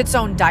change its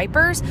own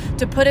diapers,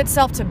 to put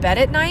itself to bed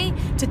at night,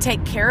 to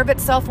take care of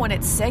itself when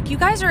it's sick. You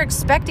guys are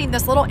expecting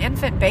this little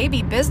infant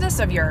baby business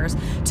of yours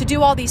to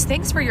do all these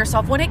things for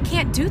yourself when it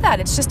can't do that.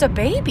 It's just a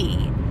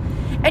baby.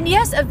 And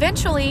yes,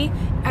 eventually,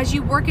 as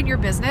you work in your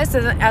business,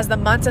 as the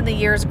months and the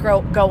years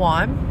go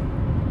on,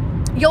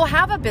 you'll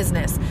have a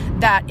business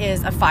that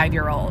is a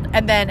 5-year-old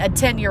and then a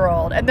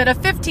 10-year-old and then a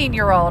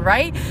 15-year-old,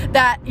 right?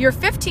 That your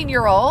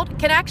 15-year-old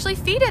can actually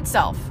feed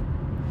itself.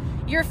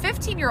 Your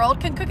 15-year-old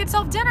can cook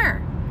itself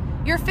dinner.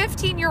 Your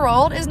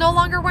 15-year-old is no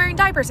longer wearing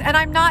diapers. And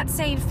I'm not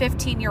saying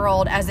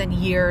 15-year-old as in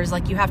years,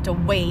 like you have to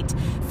wait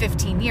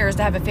 15 years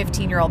to have a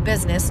 15-year-old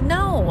business.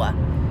 No,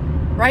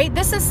 right?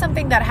 This is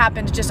something that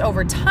happens just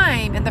over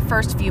time in the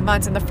first few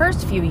months, in the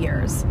first few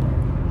years.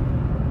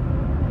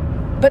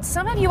 But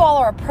some of you all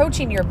are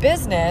approaching your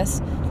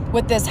business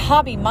with this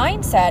hobby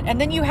mindset,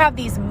 and then you have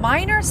these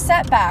minor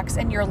setbacks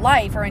in your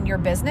life or in your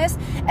business,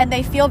 and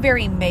they feel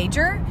very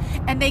major,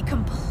 and they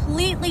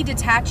completely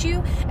detach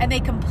you, and they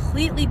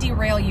completely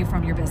derail you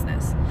from your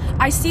business.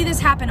 I see this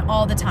happen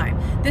all the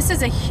time. This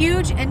is a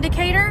huge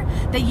indicator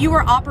that you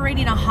are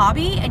operating a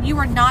hobby and you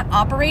are not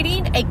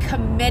operating a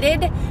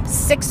committed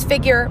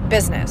 6-figure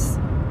business.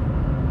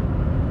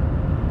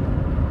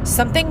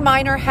 Something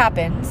minor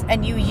happens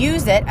and you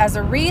use it as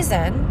a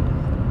reason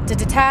to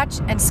detach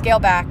and scale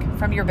back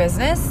from your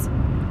business.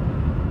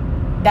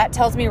 That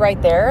tells me right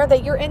there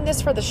that you're in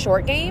this for the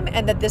short game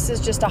and that this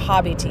is just a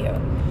hobby to you.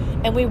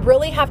 And we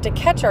really have to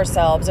catch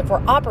ourselves if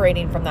we're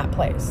operating from that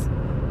place.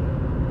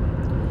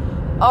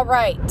 All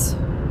right,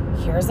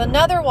 here's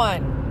another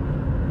one.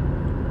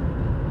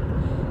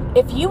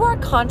 if you are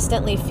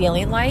constantly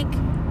feeling like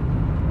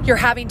you're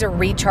having to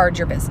recharge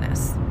your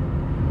business,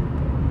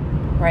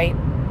 right?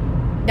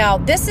 Now,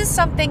 this is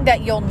something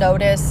that you'll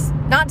notice,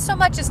 not so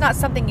much it's not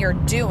something you're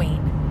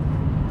doing.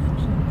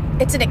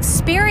 It's an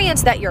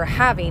experience that you're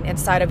having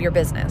inside of your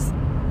business.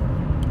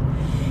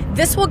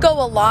 This will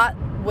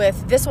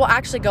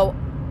actually go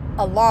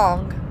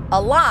along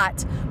a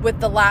lot with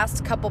the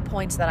last couple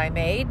points that I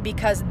made,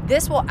 because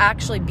this will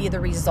actually be the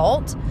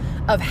result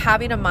of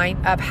having a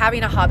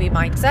hobby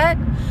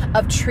mindset,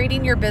 of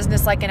treating your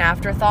business like an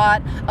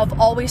afterthought, of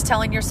always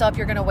telling yourself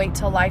you're going to wait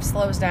till life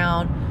slows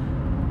down,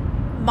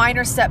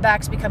 minor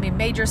setbacks becoming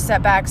major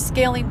setbacks,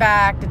 scaling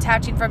back,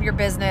 detaching from your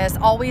business,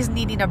 always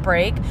needing a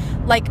break.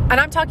 And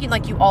I'm talking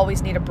like you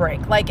always need a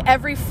break. Like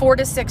every 4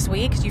 to 6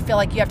 weeks, you feel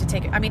like you have to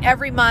take it. I mean,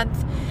 every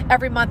month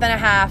and a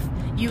half,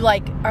 you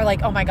are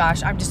like, oh my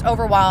gosh, I'm just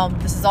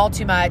overwhelmed. This is all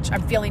too much.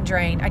 I'm feeling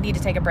drained. I need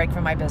to take a break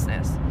from my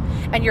business.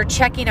 And you're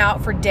checking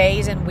out for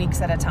days and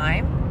weeks at a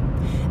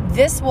time.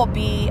 This will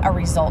be a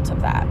result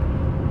of that,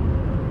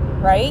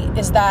 right?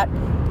 Is that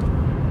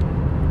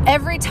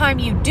every time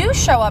you do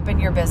show up in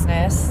your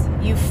business,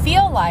 you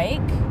feel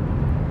like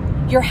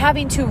you're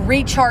having to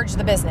recharge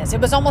the business. It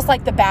was almost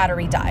like the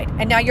battery died.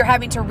 And now you're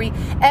having to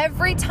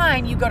every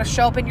time you go to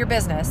show up in your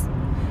business,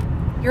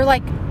 you're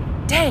like,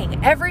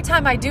 dang, every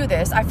time I do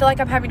this, I feel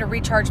like I'm having to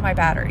recharge my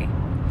battery.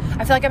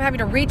 I feel like I'm having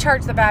to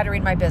recharge the battery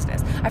in my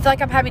business. I feel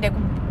like I'm having to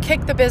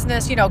kick the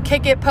business,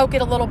 kick it, poke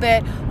it a little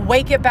bit,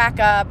 wake it back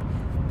up,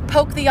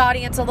 poke the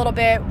audience a little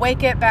bit,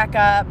 wake it back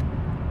up.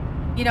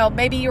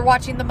 Maybe you're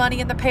watching the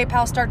money in the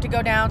PayPal start to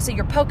go down. So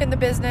you're poking the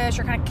business,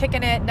 you're kind of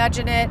kicking it,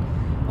 nudging it,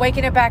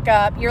 waking it back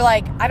up. You're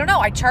like, I don't know,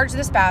 I charged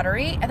this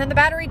battery and then the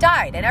battery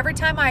died. And every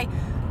time I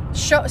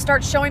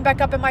start showing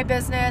back up in my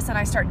business and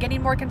I start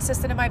getting more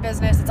consistent in my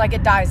business, it's like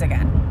it dies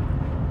again,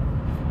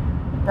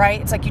 right?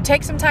 It's like you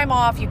take some time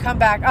off, you come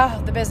back,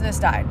 oh, the business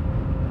died.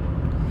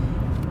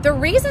 The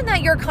reason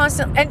that you're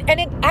constant,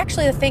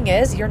 actually the thing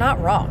is, you're not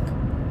wrong.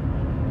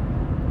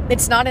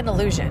 It's not an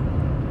illusion.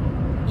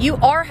 You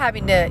are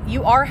having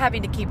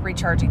to keep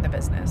recharging the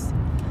business.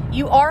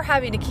 You are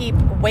having to keep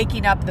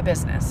waking up the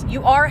business.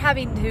 You are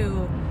having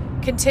to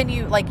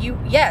continue,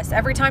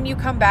 every time you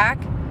come back,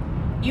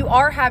 you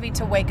are having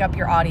to wake up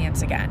your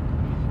audience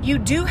again. You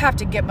do have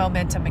to get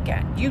momentum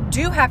again. You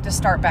do have to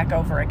start back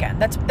over again.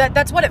 That's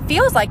what it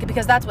feels like,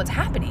 because that's what's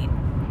happening.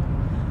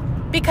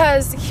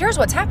 Because here's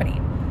what's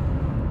happening.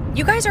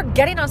 You guys are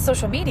getting on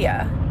social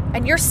media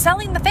and you're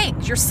selling the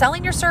things. You're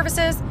selling your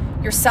services.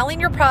 You're selling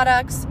your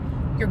products.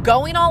 You're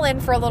going all in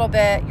for a little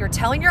bit. You're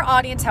telling your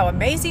audience how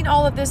amazing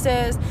all of this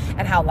is,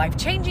 and how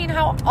life-changing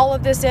how all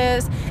of this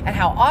is, and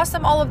how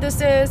awesome all of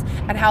this is,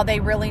 and how they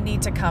really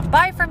need to come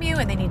buy from you,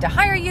 and they need to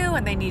hire you,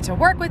 and they need to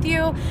work with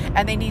you,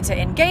 and they need to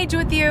engage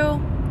with you.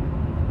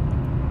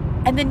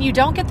 And then you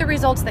don't get the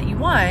results that you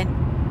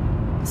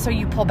want, so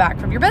you pull back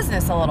from your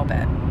business a little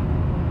bit.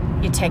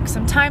 You take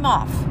some time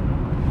off.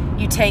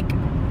 You take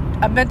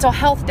a mental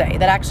health day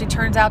that actually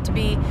turns out to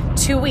be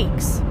 2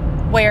 weeks,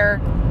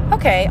 where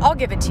okay, I'll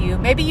give it to you.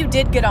 Maybe you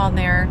did get on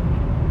there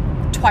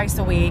twice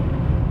a week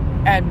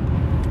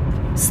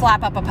and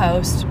slap up a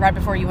post right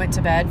before you went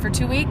to bed for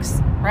 2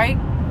 weeks, right?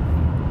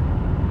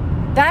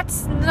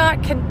 That's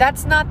not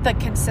the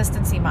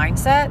consistency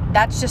mindset.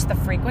 That's just the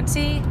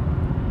frequency.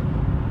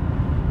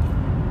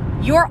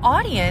 Your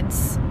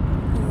audience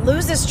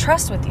loses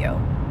trust with you.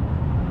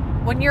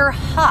 When you're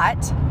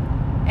hot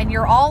and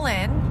you're all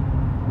in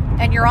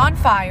and you're on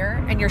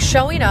fire and you're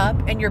showing up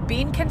and you're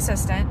being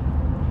consistent,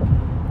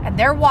 and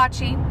they're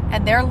watching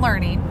and they're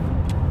learning,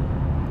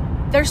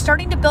 they're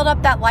starting to build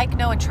up that like,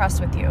 know, and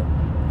trust with you.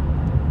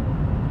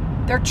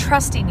 They're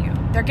trusting you.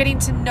 They're getting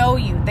to know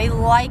you. They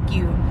like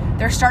you.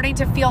 They're starting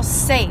to feel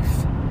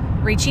safe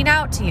reaching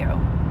out to you.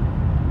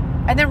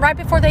 And then right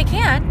before they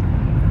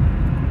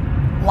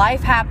can,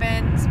 life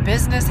happens,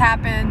 business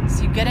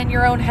happens, you get in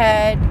your own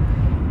head,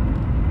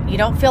 you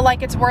don't feel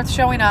like it's worth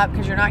showing up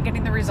because you're not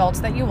getting the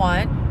results that you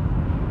want.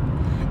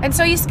 And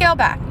so you scale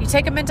back. You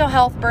take a mental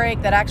health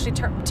break that actually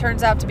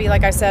turns out to be,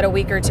 like I said, a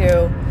week or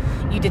two.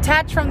 You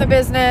detach from the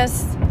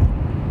business.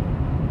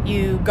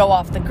 You go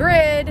off the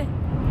grid.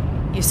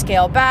 You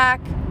scale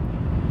back.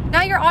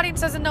 Now your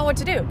audience doesn't know what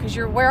to do because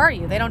where are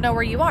you? They don't know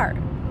where you are,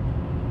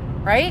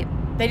 right?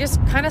 They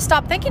just kind of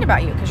stop thinking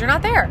about you because you're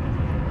not there.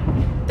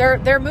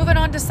 They're moving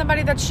on to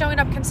somebody that's showing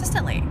up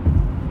consistently.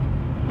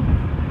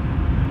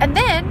 And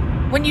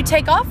then when you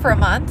take off for a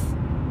month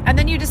and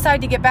then you decide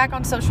to get back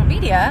on social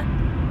media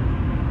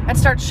and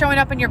start showing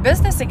up in your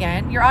business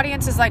again, your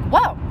audience is like,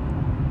 whoa,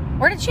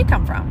 where did she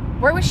come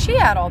from? Where was she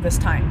at all this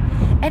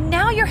time? And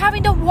now you're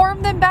having to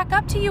warm them back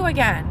up to you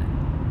again.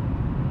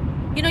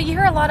 You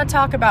hear a lot of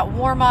talk about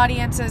warm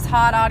audiences,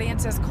 hot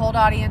audiences, cold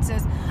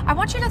audiences. I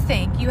want you to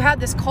think you had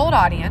this cold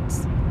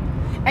audience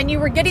and you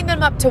were getting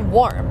them up to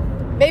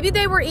warm. Maybe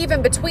they were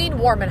even between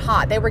warm and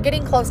hot. They were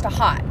getting close to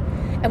hot.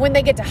 And when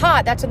they get to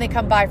hot, that's when they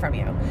come buy from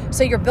you.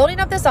 So you're building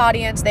up this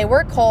audience. They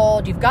were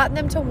cold. You've gotten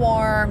them to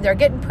warm. They're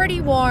getting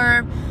pretty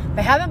warm.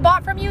 They haven't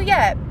bought from you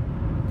yet.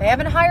 They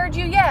haven't hired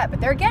you yet,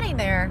 but they're getting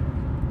there.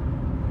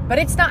 But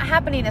it's not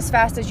happening as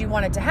fast as you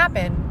want it to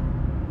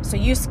happen. So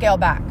you scale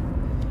back.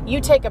 You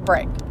take a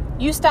break.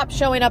 You stop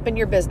showing up in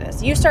your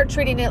business. You start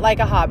treating it like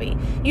a hobby.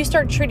 You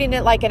start treating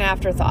it like an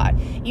afterthought.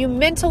 You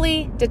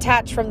mentally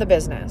detach from the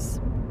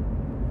business.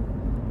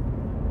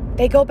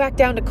 They go back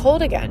down to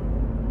cold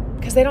again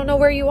because they don't know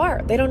where you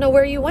are. They don't know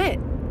where you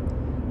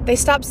went. They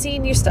stop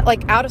seeing you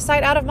like out of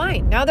sight, out of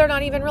mind. Now they're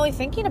not even really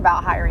thinking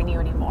about hiring you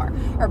anymore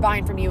or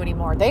buying from you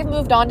anymore. They've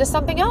moved on to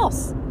something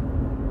else.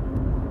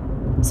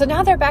 So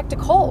now they're back to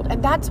cold.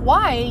 And that's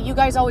why you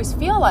guys always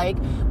feel like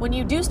when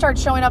you do start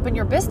showing up in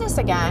your business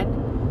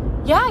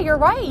again, yeah, you're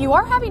right. You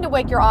are having to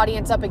wake your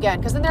audience up again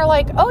because then they're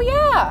like, oh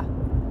yeah,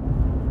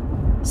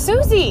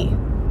 Susie,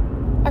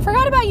 I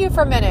forgot about you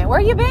for a minute.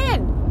 Where you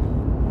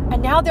been?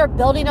 And now they're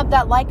building up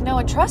that like, know,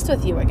 and trust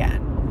with you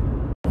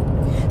again.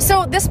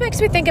 So this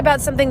makes me think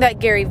about something that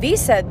Gary Vee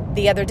said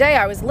the other day.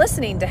 I was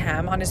listening to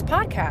him on his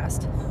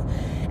podcast,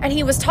 and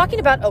he was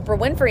talking about Oprah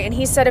Winfrey. And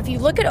he said, if you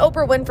look at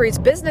Oprah Winfrey's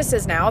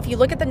businesses now, if you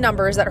look at the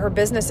numbers that her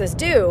businesses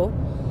do,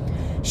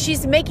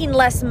 she's making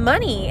less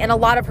money in a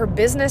lot of her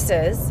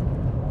businesses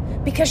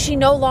because she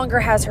no longer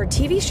has her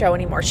TV show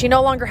anymore. She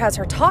no longer has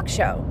her talk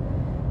show.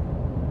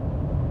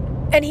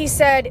 And he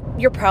said,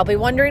 you're probably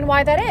wondering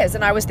why that is.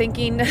 And I was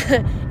thinking,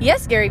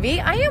 yes, Gary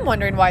Vee, I am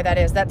wondering why that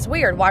is. That's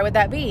weird. Why would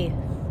that be?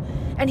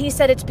 And he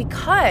said, it's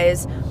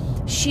because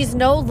she's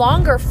no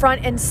longer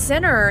front and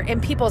center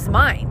in people's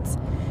minds.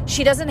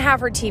 She doesn't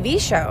have her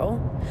TV show.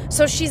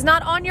 So she's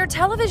not on your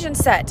television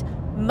set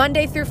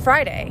Monday through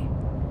Friday.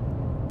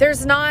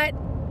 There's not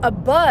a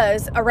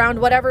buzz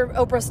around whatever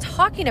Oprah's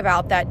talking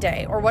about that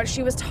day or what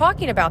she was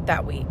talking about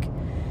that week.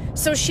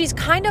 So she's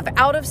kind of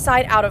out of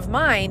sight, out of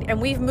mind, and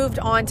we've moved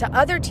on to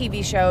other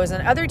TV shows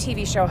and other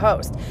TV show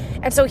hosts.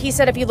 And so he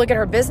said, if you look at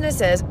her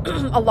businesses,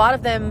 a lot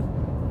of them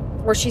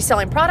where she's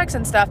selling products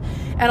and stuff,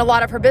 and a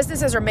lot of her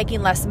businesses are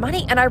making less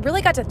money. And I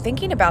really got to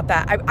thinking about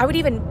that. I would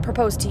even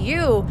propose to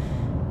you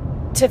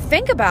to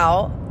think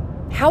about,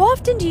 how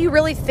often do you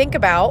really think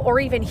about or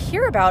even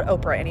hear about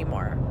Oprah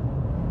anymore?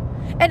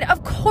 And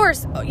of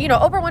course, you know,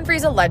 Oprah Winfrey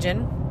is a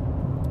legend.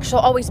 She'll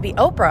always be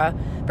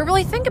Oprah, but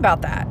really think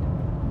about that.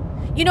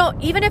 You know,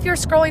 even if you're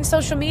scrolling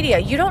social media,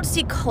 you don't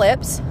see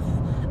clips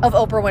of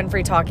Oprah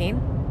Winfrey talking.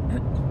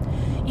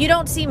 You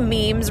don't see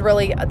memes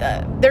really.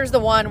 There's the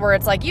one where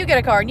it's like, you get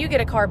a car and you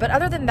get a car. But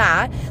other than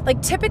that,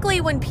 like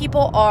typically when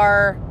people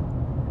are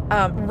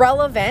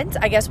relevant,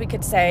 I guess we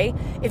could say,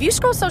 if you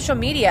scroll social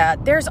media,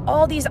 there's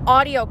all these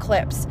audio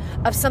clips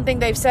of something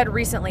they've said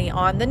recently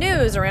on the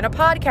news or in a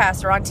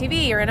podcast or on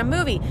TV or in a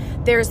movie.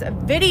 There's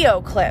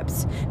video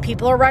clips.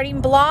 People are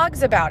writing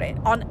blogs about it.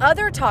 On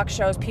other talk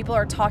shows, people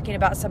are talking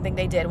about something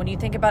they did. When you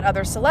think about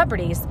other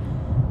celebrities,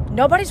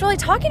 nobody's really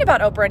talking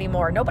about Oprah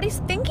anymore.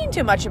 Nobody's thinking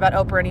too much about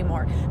Oprah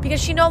anymore because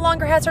she no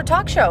longer has her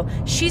talk show.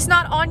 She's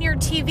not on your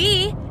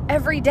TV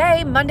every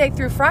day, Monday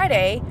through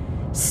Friday,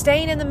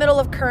 staying in the middle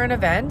of current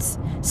events,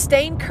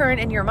 staying current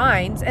in your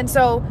minds. And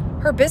so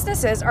her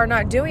businesses are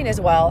not doing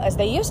as well as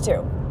they used to.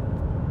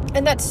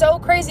 And that's so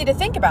crazy to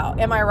think about.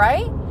 Am I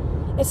right?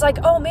 It's like,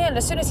 oh man,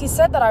 as soon as he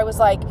said that, I was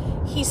like,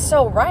 he's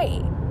so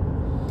right.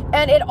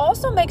 And it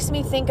also makes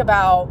me think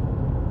about,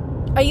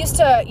 I used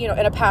to, you know,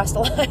 in a past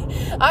life,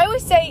 I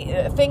always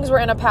say things were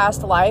in a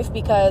past life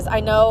because I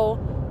know,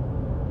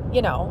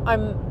 you know,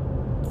 I'm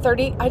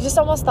 30. I just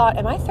almost thought,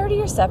 am I 30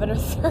 or 7 or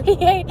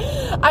 38?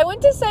 I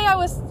went to say I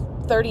was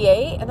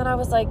 38 and then I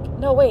was like,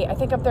 no, wait, I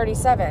think I'm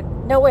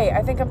 37. No, wait,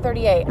 I think I'm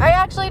 38. I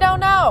actually don't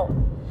know.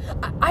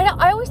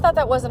 I always thought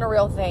that wasn't a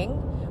real thing.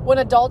 When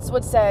adults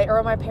would say,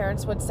 or my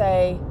parents would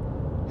say,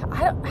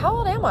 how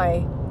old am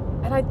I?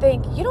 And I'd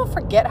think, you don't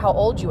forget how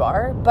old you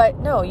are, but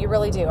no, you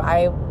really do.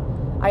 I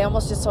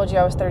almost just told you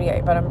I was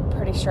 38, but I'm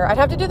pretty sure I'd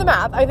have to do the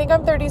math. I think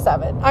I'm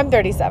 37. I'm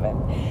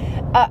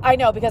 37. I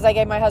know, because I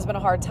gave my husband a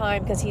hard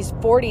time because he's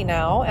 40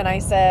 now. And I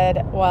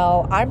said,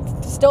 well, I'm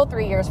still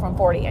 3 years from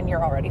 40 and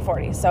you're already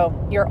 40.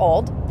 So you're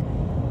old.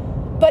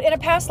 But in a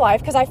past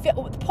life, because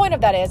the point of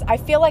that is I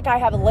feel like I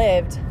have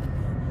lived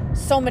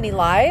so many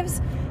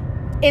lives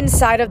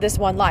inside of this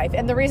one life.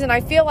 And the reason I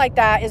feel like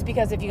that is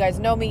because if you guys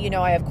know me, you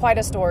know I have quite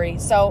a story.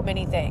 So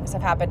many things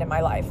have happened in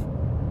my life.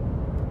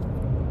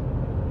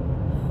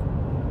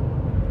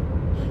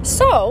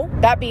 So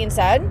that being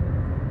said,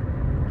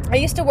 I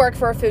used to work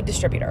for a food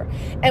distributor.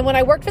 And when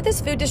I worked for this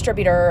food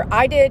distributor,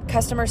 I did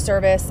customer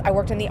service. I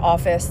worked in the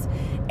office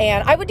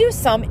and I would do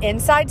some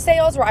inside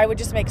sales where I would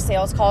just make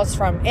sales calls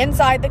from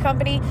inside the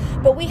company.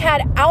 But we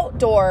had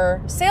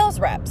outdoor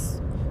sales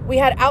reps. We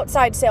had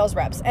outside sales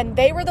reps, and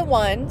they were the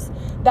ones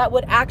that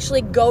would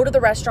actually go to the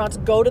restaurants,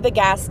 go to the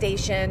gas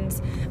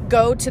stations,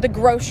 go to the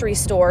grocery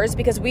stores,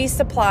 because we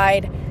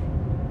supplied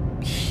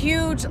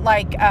huge,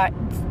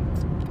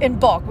 in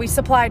bulk. We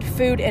supplied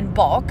food in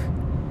bulk.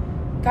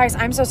 Guys,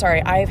 I'm so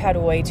sorry. I've had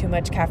way too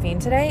much caffeine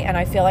today, and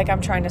I feel like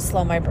I'm trying to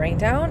slow my brain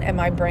down, and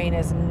my brain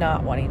is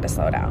not wanting to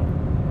slow down.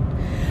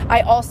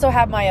 I also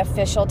have my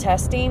official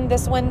testing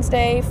this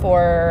Wednesday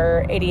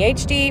for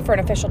ADHD, for an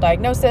official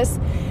diagnosis,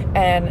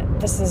 and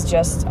this is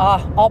just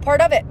all part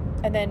of it.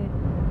 And then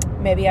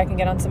maybe I can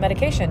get on some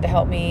medication to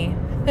help me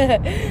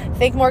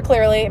think more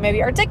clearly,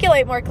 maybe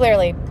articulate more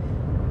clearly.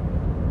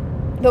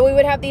 But we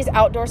would have these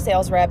outdoor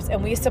sales reps,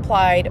 and we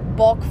supplied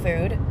bulk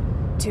food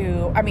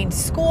to,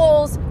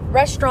 schools,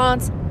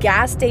 restaurants,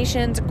 gas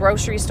stations,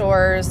 grocery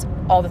stores,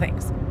 all the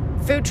things.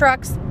 Food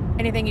trucks,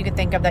 anything you can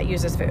think of that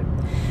uses food.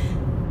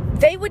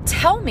 They would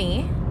tell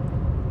me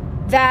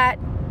that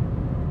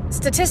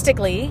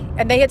statistically,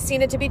 and they had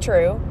seen it to be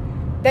true,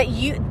 that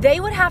they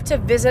would have to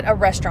visit a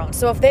restaurant.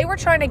 So if they were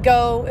trying to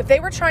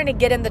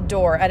get in the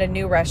door at a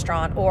new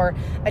restaurant or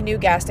a new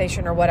gas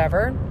station or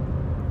whatever,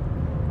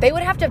 they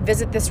would have to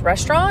visit this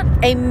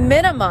restaurant a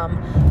minimum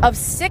of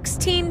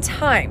 16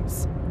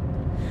 times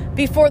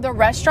before the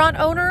restaurant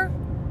owner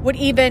would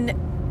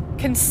even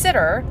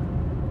consider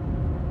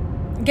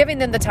giving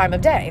them the time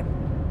of day.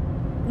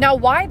 Now,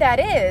 why that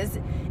is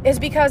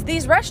because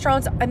these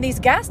restaurants and these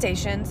gas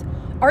stations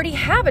already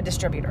have a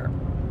distributor.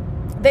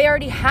 They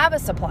already have a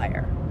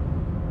supplier.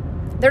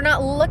 They're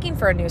not looking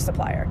for a new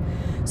supplier.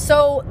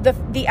 So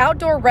the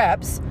outdoor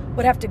reps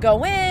would have to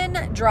go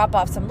in, drop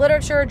off some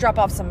literature, drop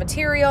off some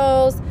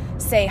materials,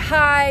 say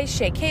hi,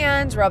 shake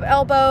hands, rub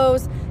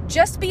elbows,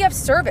 just be of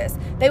service.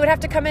 They would have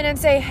to come in and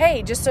say,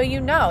 hey, just so you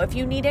know, if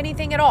you need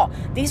anything at all,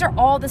 these are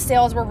all the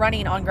sales we're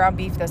running on ground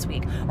beef this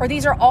week, or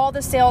these are all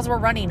the sales we're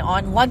running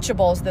on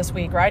Lunchables this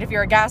week, right? If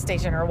you're a gas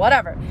station or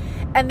whatever.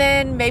 And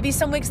then maybe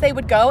some weeks they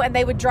would go and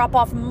they would drop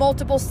off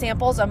multiple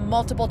samples of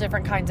multiple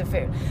different kinds of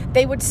food.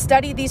 They would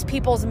study these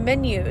people's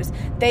menus.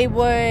 They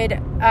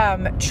would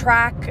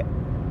track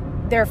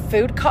their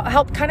food,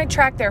 help kind of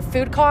track their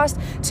food cost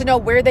to know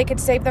where they could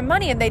save them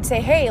money. And they'd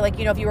say, hey,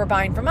 if you were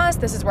buying from us,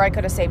 this is where I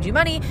could have saved you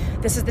money.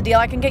 This is the deal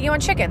I can get you on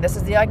chicken. This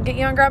is the deal I can get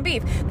you on ground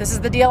beef. This is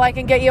the deal I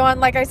can get you on,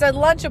 like I said,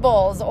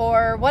 Lunchables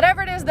or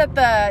whatever it is that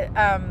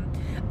the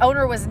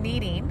owner was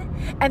needing.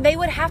 And they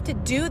would have to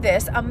do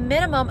this a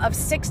minimum of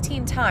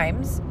 16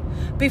 times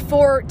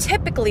before,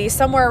 typically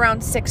somewhere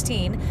around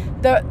 16,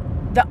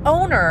 the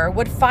owner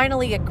would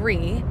finally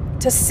agree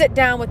to sit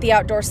down with the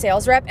outdoor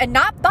sales rep and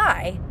not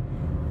buy.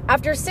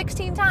 After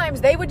 16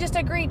 times, they would just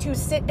agree to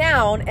sit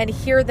down and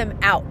hear them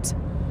out.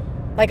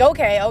 Like,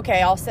 okay,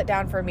 I'll sit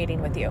down for a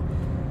meeting with you.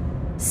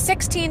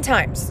 16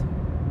 times.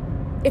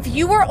 If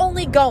you were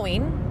only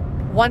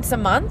going once a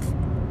month,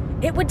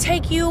 it would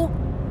take you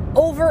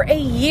over a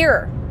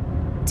year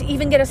to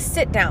even get a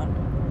sit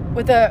down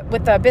with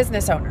a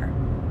business owner.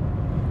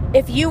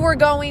 If you were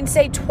going,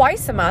 say,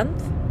 twice a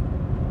month,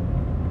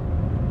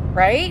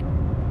 right?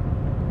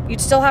 You'd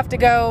still have to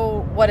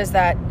go, what is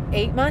that,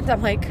 8 months?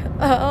 I'm like,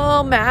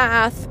 oh,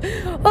 math.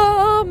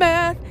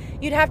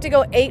 You'd have to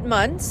go 8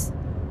 months.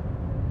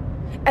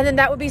 And then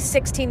that would be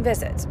 16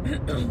 visits.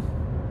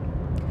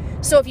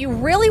 So if you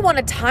really want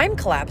to time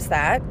collapse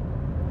that,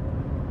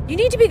 you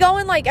need to be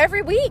going like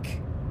every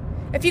week.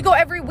 If you go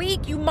every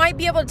week, you might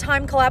be able to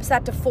time collapse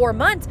that to 4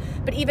 months.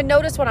 But even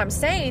notice what I'm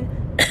saying,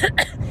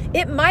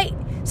 it might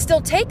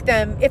still take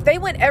them, if they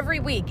went every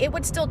week, it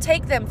would still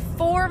take them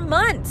 4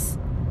 months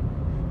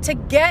to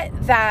get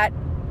that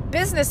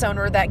business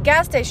owner, that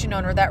gas station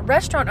owner, that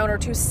restaurant owner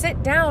to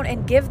sit down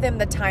and give them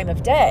the time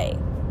of day.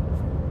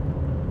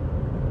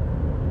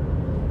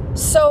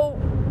 So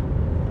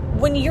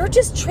when you're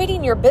just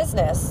treating your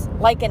business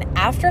like an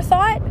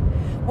afterthought,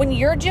 when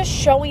you're just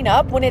showing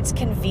up when it's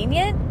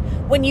convenient,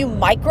 when you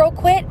micro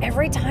quit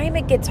every time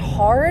it gets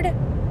hard,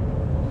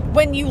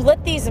 when you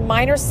let these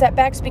minor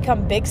setbacks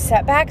become big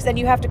setbacks and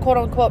you have to quote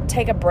unquote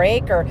take a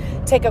break or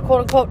take a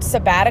quote unquote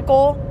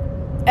sabbatical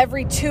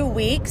every 2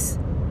 weeks,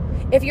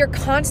 if you're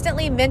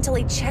constantly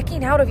mentally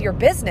checking out of your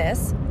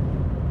business,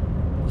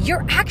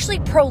 you're actually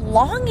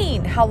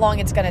prolonging how long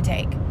it's going to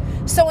take.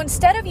 So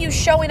instead of you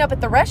showing up at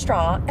the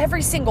restaurant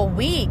every single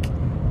week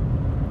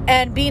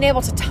and being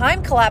able to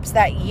time collapse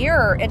that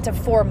year into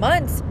 4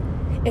 months,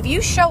 if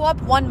you show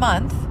up 1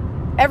 month,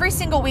 every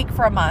single week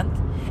for a month,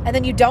 and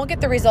then you don't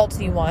get the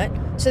results you want,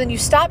 so then you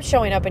stop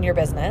showing up in your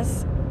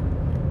business,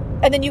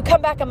 and then you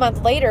come back a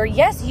month later,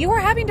 yes, you are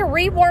having to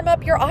re-warm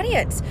up your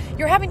audience.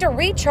 You're having to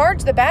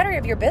recharge the battery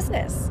of your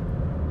business.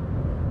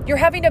 You're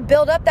having to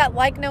build up that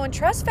like, know, and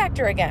trust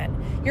factor again.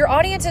 Your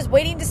audience is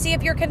waiting to see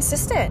if you're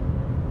consistent.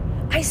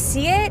 I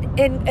see it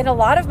in a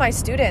lot of my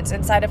students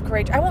inside of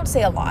Courageous. I won't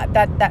say a lot,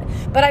 but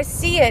I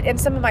see it in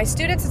some of my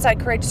students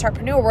inside Courageous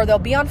Heartpreneur where they'll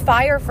be on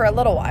fire for a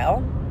little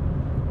while.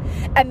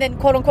 And then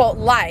quote unquote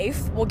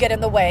life will get in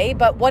the way.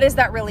 But what does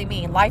that really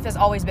mean? Life is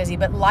always busy,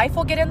 but life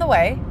will get in the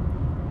way.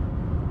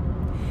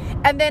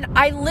 And then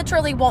I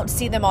literally won't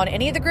see them on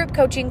any of the group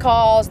coaching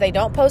calls. They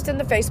don't post in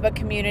the Facebook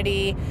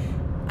community.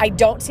 I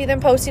don't see them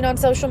posting on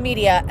social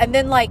media. And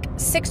then like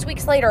 6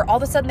 weeks later, all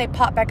of a sudden they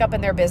pop back up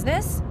in their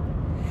business.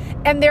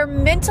 And they're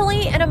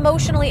mentally and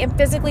emotionally and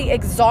physically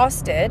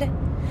exhausted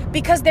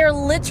because they're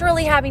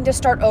literally having to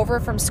start over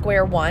from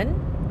square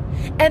one.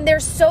 And they're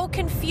so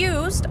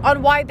confused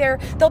on why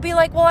they'll be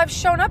like, well, I've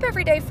shown up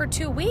every day for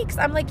 2 weeks.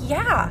 I'm like,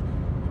 yeah,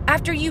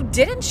 after you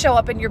didn't show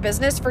up in your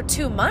business for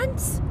 2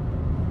 months.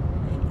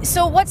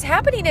 So what's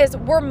happening is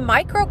we're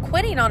micro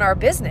quitting on our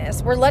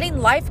business. We're letting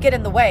life get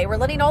in the way. We're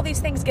letting all these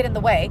things get in the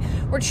way.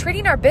 We're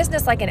treating our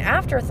business like an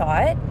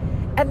afterthought.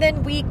 And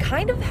then we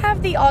kind of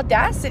have the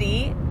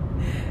audacity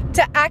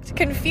to act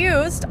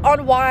confused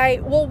on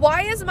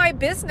why is my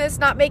business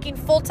not making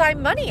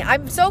full-time money?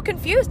 I'm so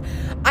confused.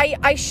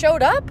 I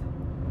showed up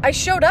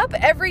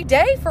every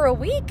day for a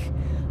week.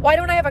 Why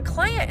don't I have a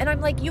client? And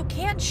I'm like, you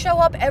can't show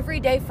up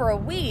every day for a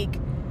week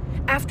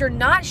after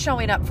not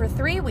showing up for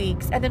 3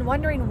 weeks and then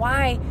wondering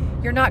why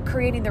you're not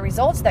creating the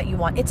results that you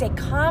want. It's a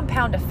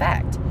compound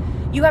effect.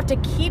 You have to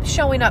keep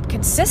showing up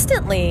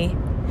consistently.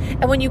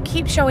 And when you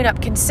keep showing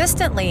up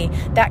consistently,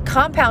 that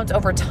compounds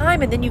over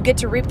time, and then you get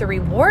to reap the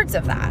rewards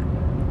of that.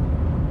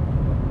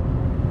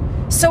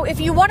 So if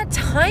you want a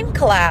time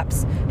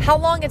collapse, how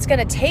long it's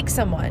going to take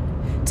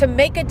someone to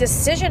make a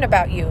decision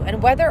about you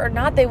and whether or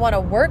not they want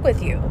to work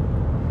with you,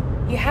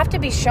 you have to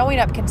be showing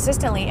up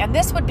consistently. And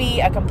this would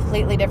be a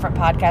completely different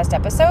podcast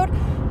episode.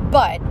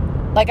 But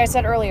like I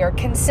said earlier,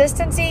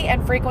 consistency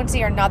and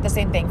frequency are not the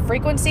same thing.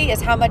 Frequency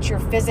is how much you're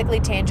physically,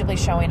 tangibly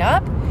showing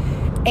up.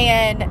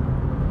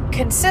 And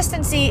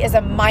consistency is a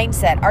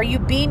mindset. Are you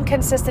being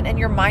consistent in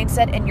your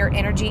mindset and your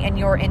energy and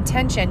your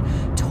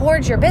intention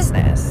towards your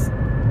business?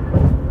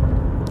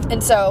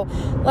 And so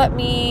I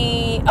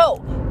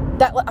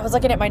was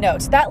looking at my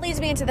notes. That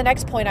leads me into the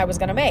next point I was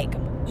going to make.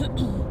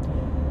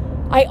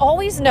 I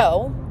always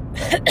know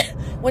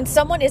when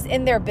someone is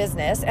in their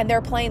business and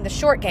they're playing the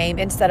short game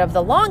instead of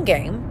the long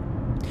game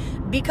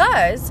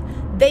because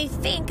they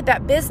think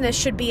that business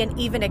should be an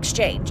even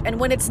exchange. And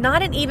when it's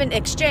not an even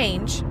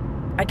exchange,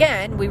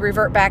 again, we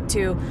revert back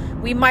to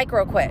we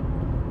micro quit,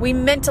 we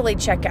mentally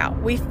check out,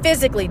 we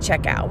physically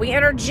check out, we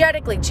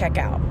energetically check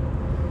out.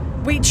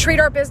 We treat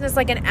our business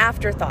like an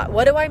afterthought.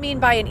 What do I mean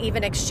by an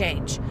even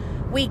exchange?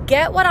 We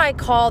get what I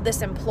call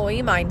this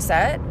employee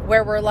mindset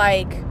where we're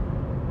like,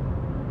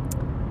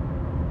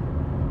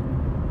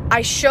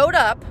 I showed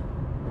up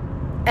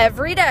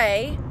every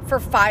day for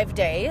 5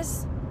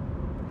 days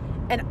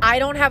and I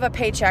don't have a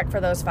paycheck for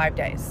those 5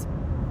 days.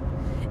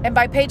 And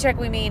by paycheck,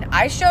 we mean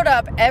I showed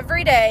up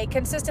every day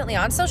consistently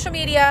on social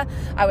media.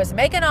 I was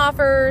making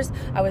offers.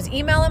 I was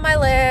emailing my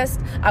list.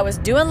 I was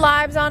doing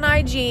lives on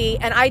IG,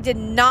 and I did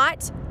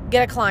not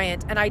get a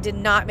client, and I did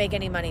not make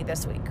any money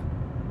this week.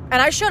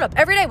 And I showed up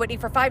every day, Whitney,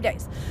 for 5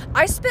 days.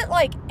 I spent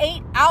like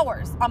 8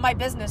 hours on my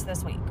business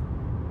this week.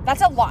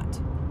 That's a lot.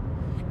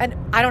 And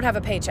I don't have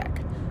a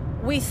paycheck.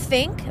 We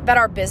think that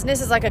our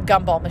business is like a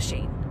gumball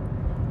machine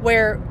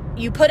where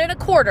you put in a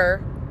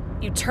quarter,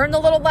 you turn the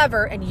little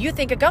lever, and you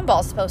think a gumball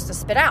is supposed to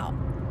spit out.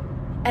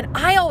 And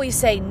I always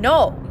say,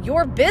 no,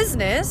 your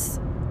business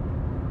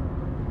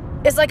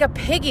is like a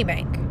piggy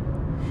bank.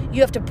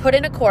 You have to put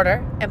in a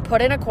quarter and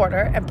put in a quarter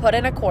and put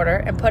in a quarter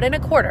and put in a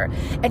quarter.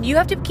 And you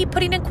have to keep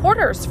putting in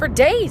quarters for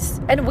days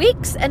and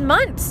weeks and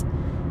months.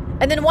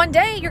 And then one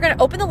day you're going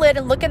to open the lid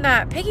and look in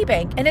that piggy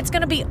bank and it's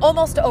going to be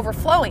almost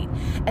overflowing.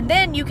 And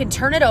then you can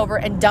turn it over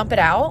and dump it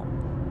out.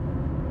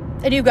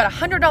 And you've got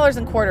 $100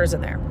 in quarters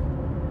in there.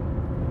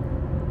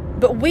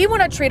 But we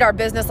want to treat our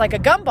business like a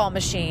gumball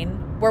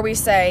machine where we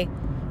say,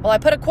 well, I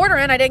put a quarter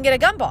in, I didn't get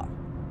a gumball.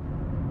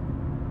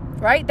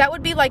 Right? That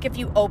would be like if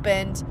you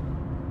opened,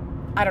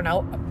 I don't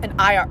know,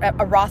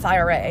 a Roth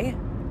IRA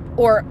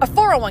or a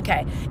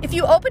 401k. If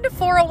you opened a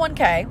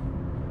 401k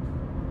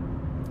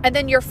and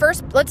then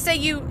let's say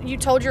you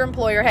told your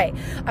employer, hey,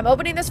 I'm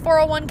opening this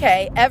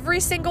 401k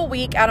every single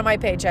week out of my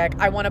paycheck.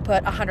 I want to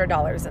put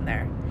 $100 in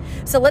there.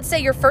 So let's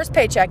say your first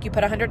paycheck, you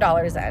put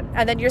 $100 in,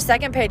 and then your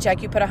second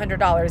paycheck, you put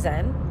 $100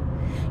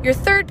 in. Your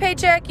third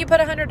paycheck, you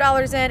put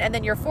 $100 in, and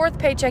then your fourth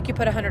paycheck, you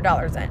put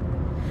 $100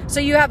 in. So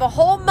you have a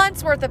whole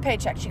month's worth of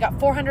paychecks. You got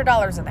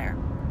 $400 in there.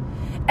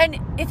 And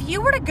if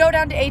you were to go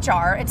down to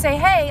HR and say,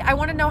 hey, I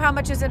want to know how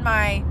much is in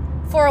my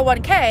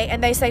 401k,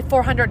 and they say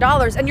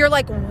 $400, and you're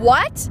like,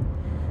 what?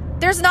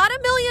 There's not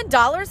 $1 million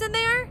in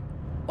there?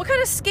 What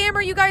kind of scam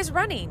are you guys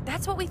running?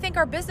 That's what we think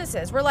our business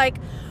is. We're like,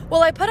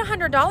 well, I put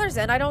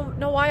 $100 in. I don't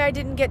know why I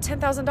didn't get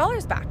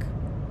 $10,000 back.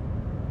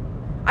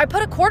 I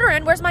put a quarter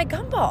in. Where's my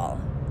gumball?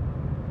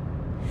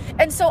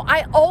 And so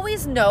I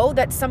always know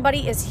that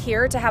somebody is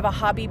here to have a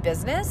hobby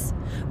business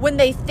when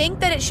they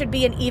think that it should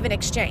be an even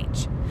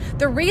exchange.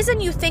 The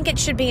reason you think it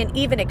should be an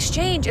even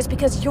exchange is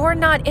because you're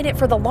not in it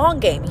for the long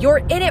game. You're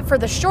in it for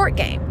the short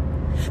game.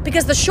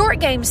 Because the short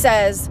game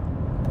says,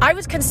 I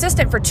was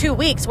consistent for 2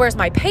 weeks. Where's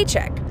my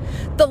paycheck?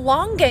 The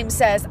long game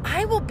says,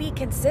 I will be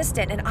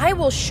consistent and I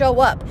will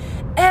show up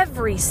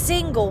every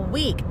single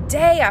week,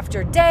 day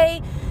after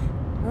day,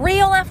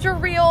 reel after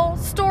reel,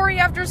 story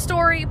after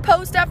story,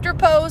 post after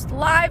post,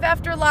 live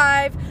after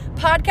live,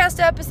 podcast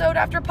episode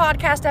after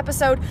podcast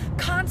episode,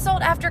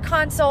 consult after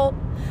consult.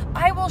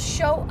 I will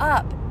show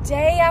up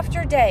day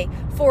after day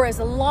for as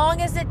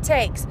long as it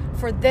takes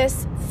for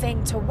this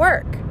thing to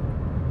work.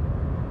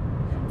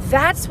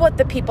 That's what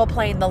the people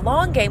playing the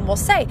long game will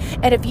say.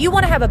 And if you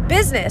want to have a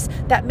business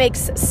that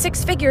makes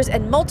 6 figures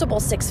and multiple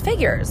 6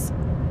 figures,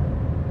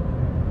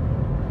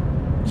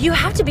 you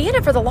have to be in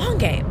it for the long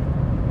game.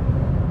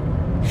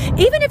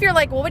 Even if you're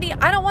like, well, Whitney,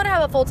 I don't want to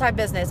have a full-time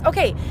business.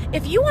 Okay,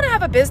 if you want to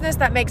have a business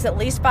that makes at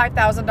least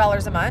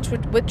 $5,000 a month,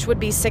 which would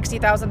be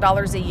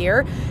 $60,000 a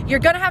year, you're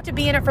going to have to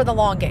be in it for the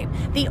long game.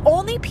 The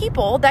only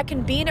people that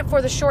can be in it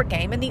for the short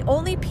game, and the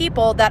only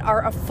people that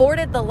are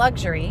afforded the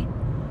luxury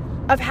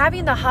of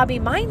having the hobby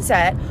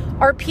mindset,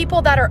 are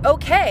people that are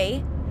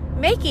okay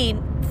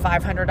making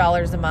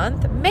 $500 a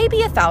month, maybe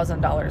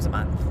 $1,000 a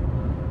month.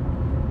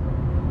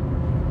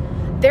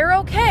 They're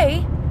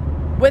okay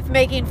with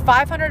making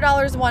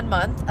 $500 one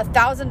month,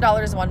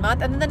 $1,000 one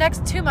month, and then the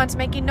next 2 months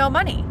making no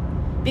money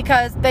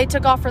because they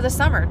took off for the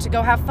summer to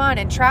go have fun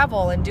and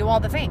travel and do all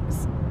the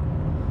things.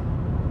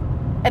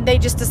 And they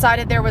just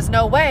decided there was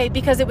no way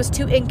because it was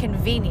too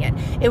inconvenient.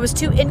 It was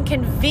too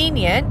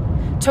inconvenient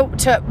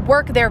to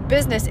work their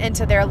business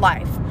into their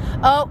life.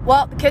 Oh,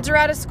 well, the kids are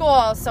out of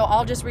school, so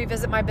I'll just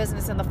revisit my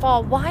business in the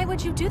fall. Why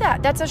would you do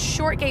that? That's a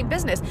short game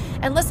business.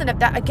 And listen, if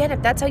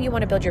that's how you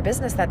want to build your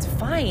business, that's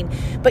fine.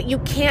 But you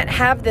can't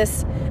have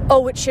this,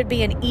 it should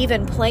be an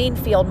even playing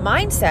field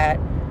mindset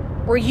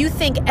where you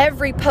think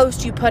every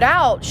post you put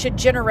out should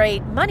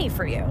generate money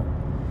for you.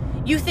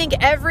 You think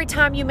every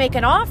time you make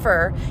an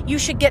offer, you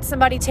should get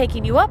somebody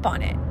taking you up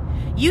on it.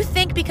 You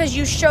think because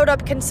you showed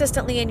up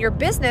consistently in your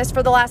business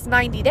for the last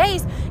 90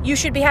 days, you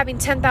should be having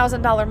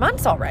 $10,000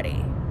 months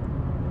already.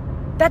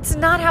 That's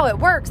not how it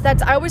works.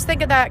 I always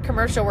think of that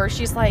commercial where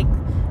she's like,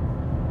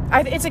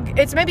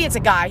 maybe it's a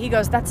guy. He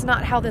goes, that's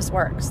not how this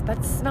works.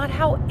 That's not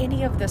how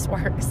any of this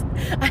works.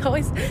 I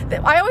always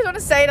want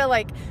to say to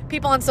like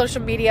people on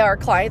social media or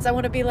clients, I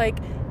want to be like,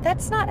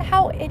 that's not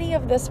how any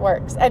of this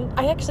works. And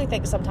I actually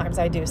think sometimes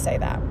I do say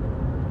that.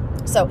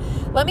 So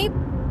let me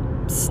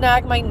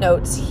snag my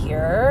notes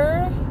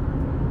here.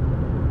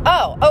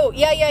 Oh,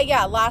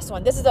 yeah. Last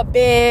one. This is a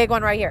big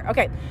one right here.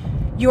 Okay.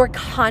 You're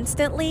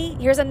constantly,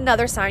 here's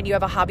another sign you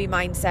have a hobby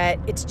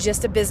mindset. It's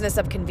just a business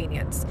of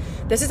convenience.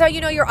 This is how you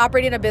know you're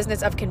operating a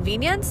business of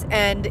convenience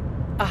and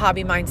a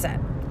hobby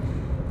mindset.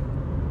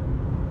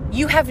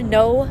 You have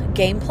no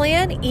game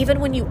plan, even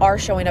when you are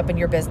showing up in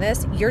your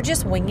business. You're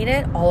just winging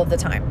it all of the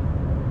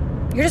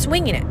time. You're just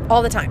winging it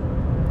all the time.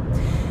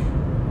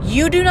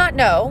 You do not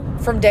know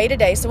from day to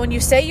day. So when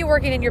you say you're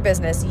working in your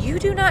business, you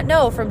do not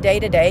know from day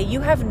to day. You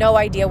have no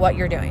idea what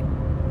you're doing.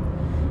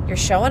 You're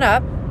showing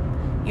up.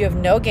 You have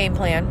no game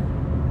plan.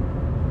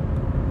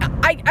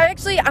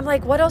 I'm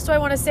like, what else do I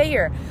want to say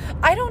here?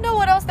 I don't know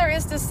what else there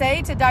is to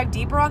say to dive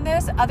deeper on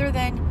this other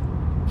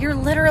than you're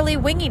literally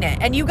winging it.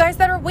 And you guys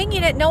that are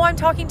winging it know I'm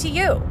talking to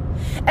you.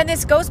 And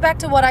this goes back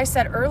to what I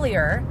said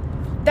earlier,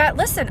 that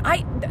listen,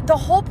 the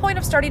whole point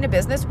of starting a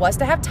business was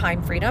to have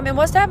time freedom and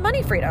was to have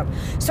money freedom.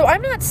 So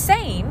I'm not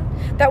saying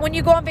that when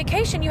you go on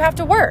vacation, you have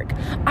to work.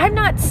 I'm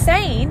not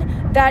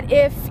saying that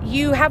if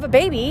you have a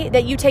baby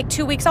that you take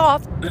 2 weeks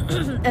off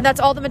and that's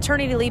all the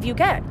maternity leave you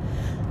get.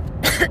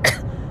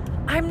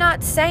 I'm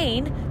not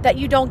saying that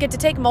you don't get to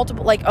take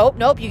multiple,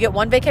 you get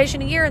one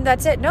vacation a year and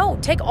that's it. No,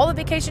 take all the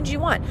vacations you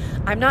want.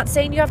 I'm not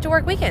saying you have to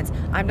work weekends.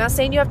 I'm not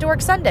saying you have to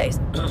work Sundays.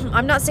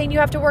 I'm not saying you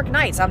have to work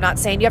nights. I'm not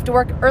saying you have to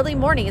work early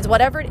mornings,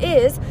 whatever it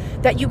is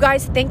that you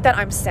guys think that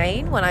I'm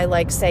saying when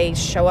I say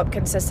show up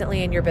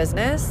consistently in your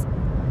business.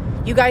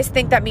 You guys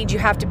think that means you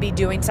have to be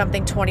doing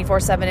something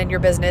 24/7 in your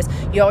business.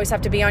 You always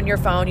have to be on your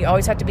phone. You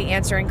always have to be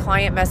answering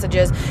client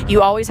messages.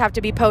 You always have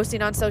to be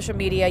posting on social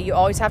media. You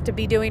always have to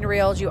be doing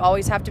reels. You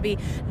always have to be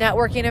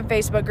networking in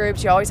Facebook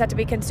groups. You always have to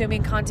be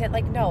consuming content.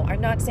 No, I'm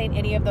not saying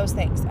any of those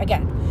things.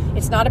 Again,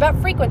 it's not about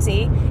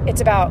frequency.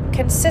 It's about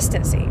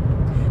consistency.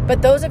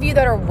 But those of you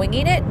that are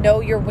winging it,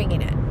 know you're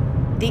winging it.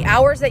 The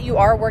hours that you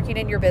are working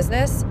in your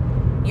business,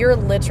 you're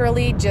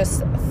literally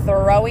just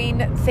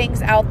throwing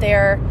things out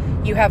there.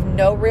 You have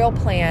no real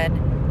plan.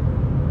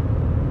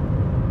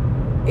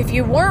 If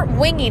you weren't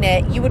winging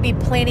it, you would be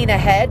planning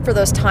ahead for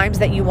those times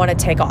that you want to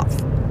take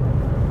off.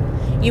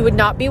 You would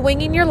not be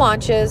winging your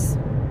launches.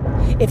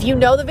 If you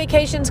know the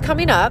vacation's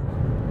coming up,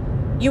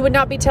 you would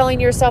not be telling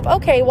yourself,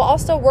 okay, well, I'll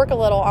still work a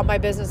little on my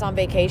business on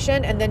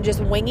vacation and then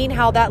just winging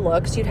how that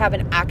looks. You'd have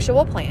an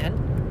actual plan.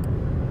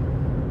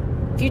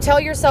 If you tell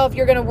yourself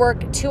you're going to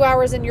work 2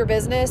 hours in your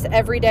business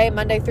every day,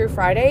 Monday through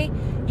Friday,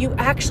 you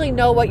actually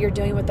know what you're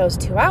doing with those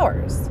 2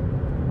 hours.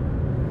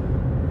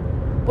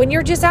 When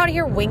you're just out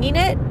here winging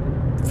it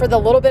for the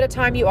little bit of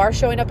time you are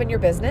showing up in your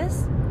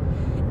business,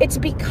 it's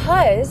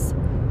because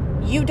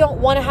you don't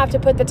want to have to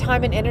put the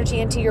time and energy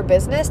into your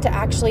business to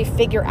actually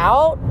figure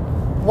out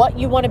what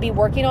you want to be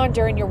working on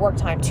during your work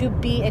time, to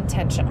be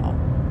intentional.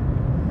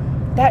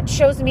 That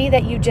shows me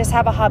that you just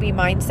have a hobby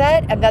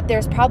mindset and that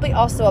there's probably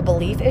also a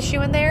belief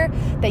issue in there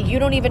that you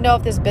don't even know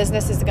if this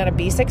business is going to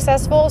be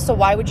successful. So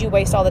why would you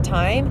waste all the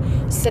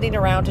time sitting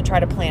around to try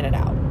to plan it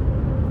out?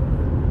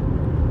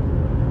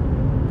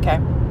 Okay.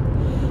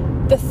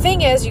 The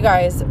thing is, you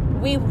guys,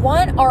 we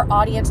want our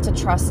audience to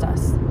trust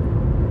us.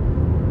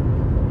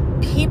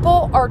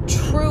 People are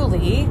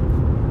truly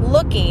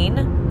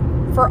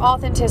looking for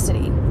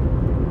authenticity.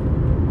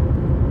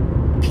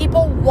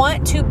 People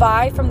want to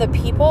buy from the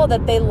people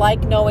that they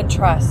like, know, and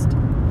trust.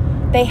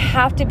 They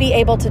have to be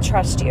able to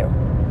trust you.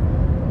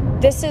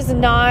 This is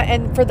not,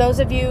 and for those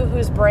of you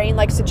whose brain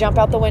likes to jump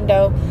out the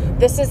window,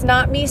 this is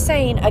not me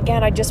saying,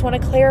 again, I just want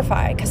to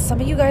clarify, because some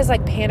of you guys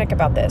like panic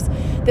about this.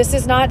 This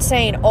is not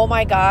saying, oh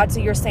my God, so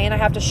you're saying I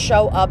have to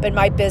show up in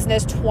my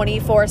business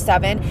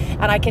 24/7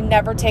 and I can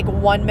never take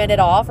 1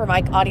 minute off or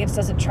my audience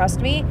doesn't trust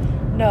me.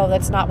 No,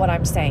 that's not what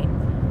I'm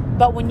saying.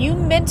 But when you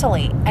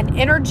mentally and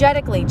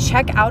energetically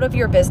check out of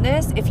your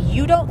business, if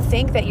you don't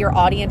think that your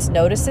audience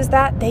notices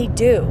that, they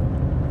do.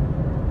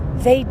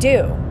 They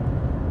do.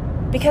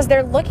 Because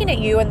they're looking at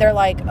you and they're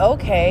like,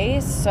 okay,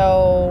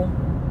 so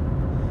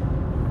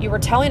you were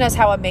telling us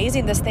how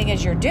amazing this thing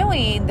is you're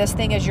doing, this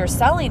thing is you're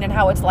selling, and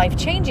how it's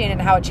life-changing and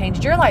how it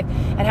changed your life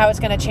and how it's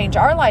going to change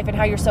our life and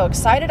how you're so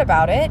excited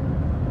about it.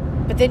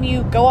 But then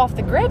you go off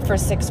the grid for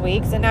 6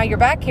 weeks and now you're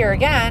back here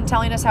again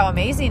telling us how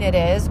amazing it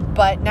is.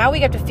 But now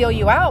we have to feel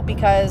you out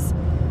because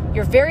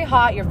you're very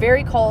hot, you're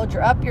very cold,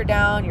 you're up, you're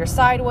down, you're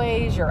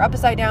sideways, you're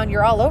upside down,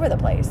 you're all over the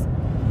place.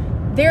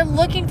 They're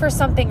looking for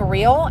something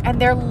real and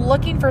they're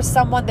looking for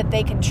someone that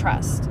they can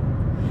trust.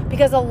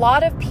 Because a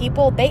lot of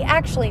people, they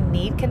actually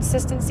need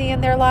consistency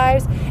in their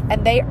lives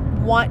and they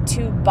want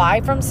to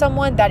buy from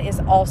someone that is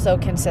also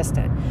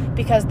consistent,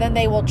 because then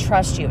they will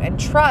trust you. And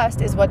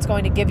trust is what's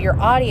going to give your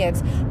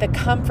audience the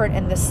comfort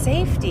and the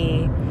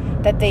safety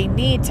that they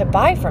need to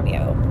buy from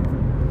you.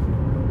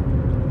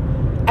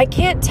 I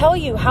can't tell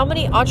you how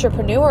many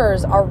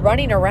entrepreneurs are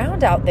running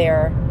around out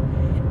there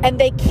and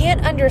they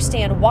can't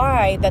understand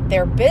why that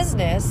their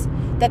business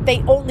that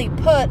they only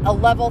put a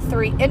level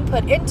 3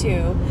 input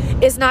into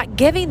is not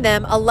giving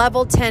them a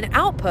level 10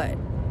 output.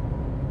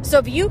 So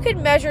if you could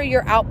measure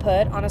your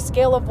output on a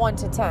scale of 1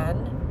 to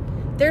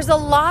 10, there's a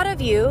lot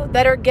of you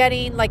that are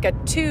getting like a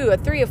 2, a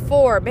 3, a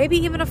 4, maybe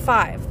even a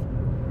 5.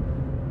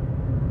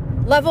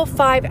 Level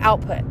 5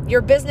 output. Your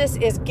business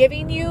is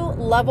giving you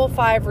level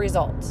 5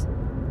 results.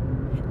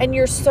 And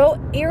you're so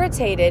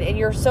irritated and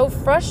you're so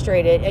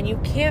frustrated and you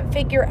can't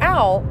figure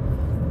out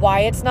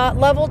why it's not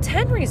level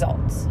 10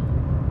 results.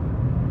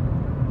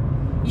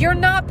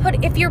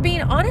 If you're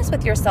being honest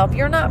with yourself,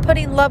 you're not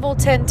putting level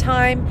 10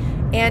 time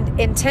and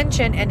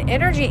intention and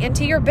energy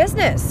into your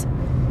business.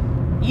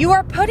 You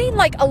are putting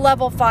like a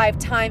level 5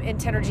 time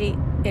and energy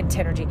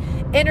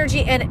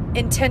and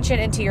intention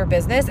into your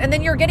business. And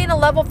then you're getting a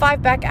level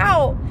 5 back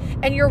out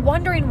and you're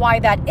wondering why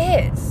that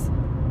is.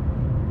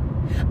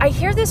 I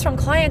hear this from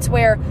clients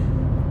where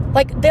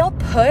like they'll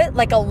put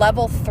like a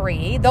level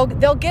 3,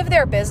 they'll give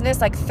their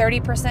business like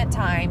 30%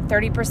 time,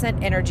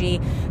 30% energy,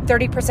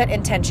 30%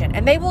 intention.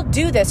 And they will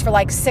do this for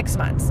like 6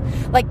 months.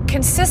 Like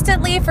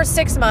consistently for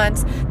 6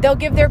 months, they'll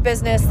give their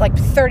business like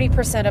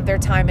 30% of their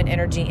time and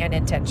energy and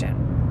intention.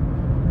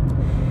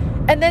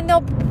 And then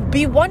they'll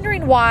be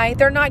wondering why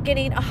they're not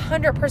getting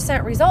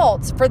 100%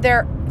 results for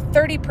their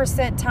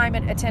 30% time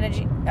and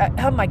energy.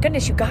 Oh my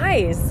goodness, you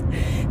guys.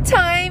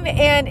 Time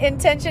and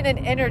intention and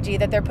energy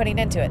that they're putting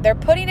into it. They're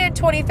putting in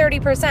 20,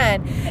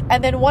 30%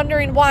 and then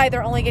wondering why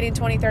they're only getting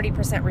 20,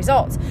 30%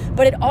 results.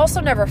 But it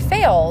also never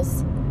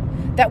fails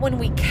that when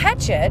we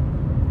catch it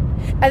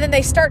and then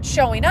they start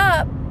showing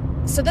up,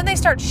 so then they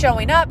start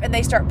showing up and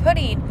they start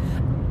putting,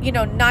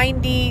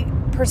 90%,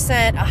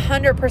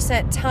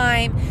 100%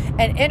 time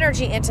and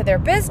energy into their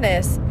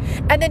business.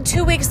 And then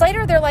 2 weeks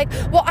later, they're like,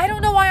 well, I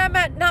don't know why I'm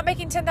not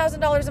making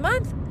 $10,000 a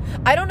month.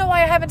 I don't know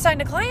why I haven't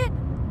signed a client.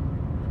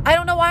 I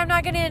don't know why I'm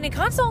not getting any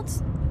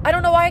consults. I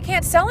don't know why I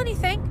can't sell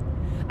anything.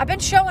 I've been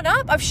showing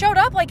up. I've showed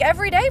up like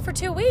every day for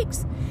 2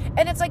 weeks.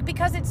 And it's like,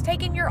 because it's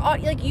taking you're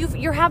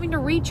having to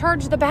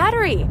recharge the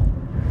battery.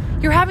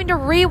 You're having to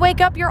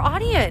wake up your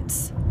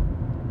audience,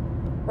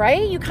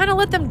 right? You kind of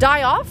let them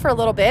die off for a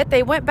little bit.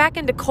 They went back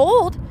into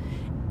cold.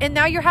 And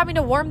now you're having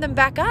to warm them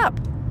back up.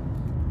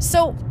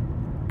 So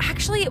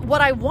actually, what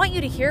I want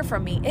you to hear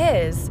from me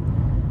is,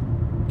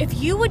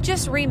 if you would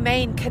just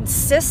remain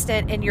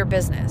consistent in your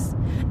business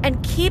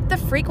and keep the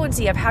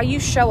frequency of how you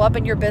show up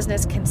in your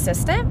business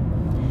consistent,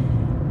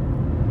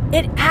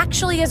 it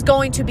actually is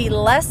going to be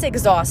less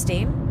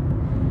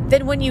exhausting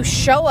than when you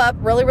show up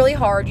really, really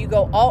hard. You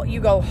go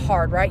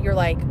hard, right? You're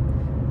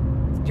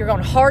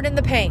going hard in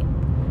the paint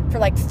for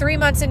like 3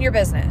 months in your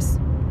business.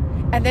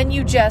 And then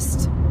you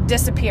just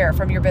disappear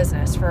from your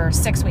business for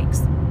 6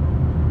 weeks.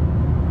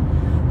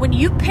 When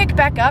you pick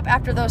back up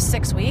after those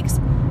 6 weeks,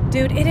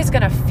 dude, it is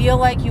going to feel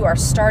like you are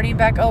starting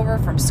back over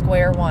from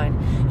square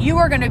one. You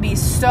are going to be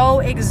so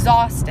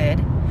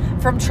exhausted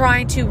from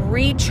trying to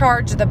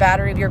recharge the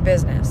battery of your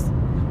business,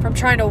 from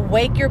trying to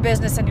wake your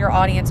business and your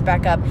audience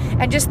back up.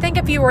 And just think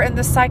if you were in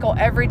the cycle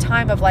every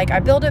time of like, I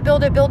build it.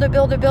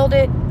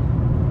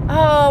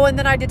 Oh, and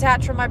then I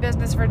detach from my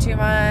business for 2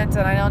 months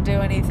and I don't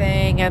do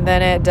anything and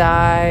then it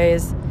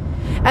dies.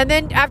 And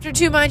then after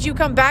 2 months, you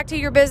come back to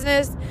your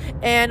business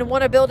and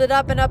want to build it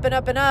up and up and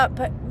up and up.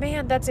 But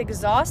man, that's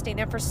exhausting.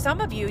 And for some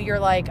of you, you're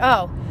like,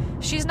 oh,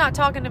 she's not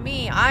talking to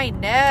me. I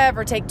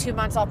never take 2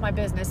 months off my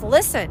business.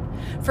 Listen,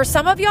 for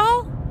some of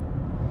y'all,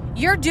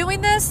 you're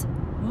doing this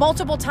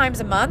multiple times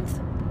a month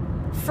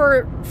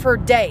for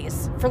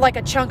days, for like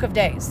a chunk of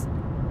days,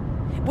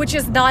 which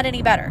is not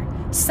any better.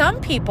 Some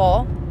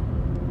people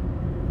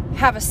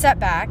have a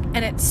setback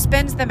and it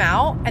spins them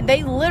out, and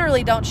they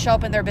literally don't show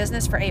up in their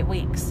business for 8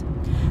 weeks.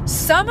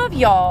 Some of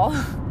y'all,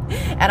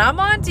 and I'm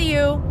on to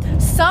you,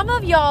 some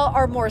of y'all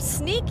are more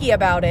sneaky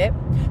about it,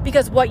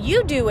 because what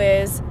you do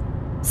is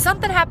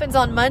something happens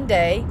on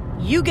Monday,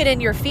 you get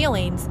in your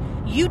feelings,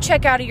 you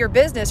check out of your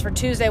business for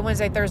Tuesday,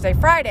 Wednesday, Thursday,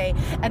 Friday,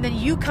 and then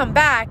you come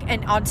back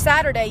and on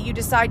Saturday you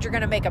decide you're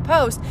going to make a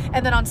post,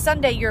 and then on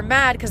Sunday you're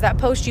mad because that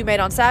post you made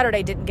on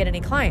Saturday didn't get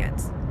any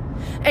clients.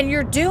 And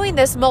you're doing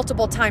this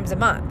multiple times a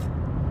month.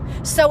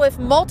 So if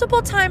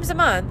multiple times a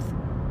month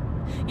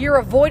you're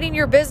avoiding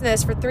your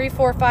business for 3,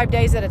 4, 5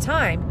 days at a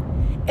time,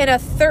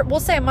 we'll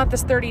say a month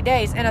is 30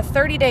 days, in a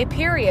 30-day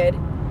period,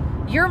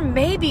 you're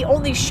maybe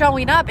only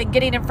showing up and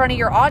getting in front of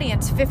your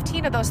audience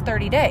 15 of those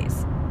 30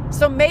 days.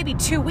 So maybe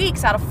 2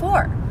 weeks out of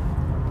 4.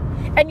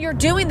 And you're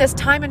doing this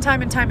time and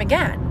time and time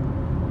again.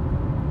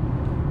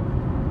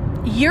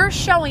 You're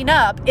showing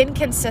up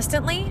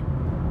inconsistently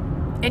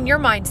in your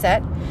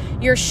mindset.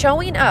 You're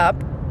showing up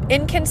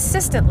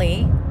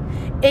inconsistently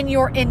in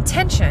your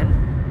intention.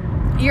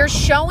 You're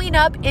showing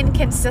up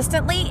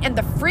inconsistently in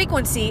the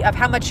frequency of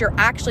how much you're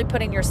actually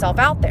putting yourself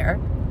out there.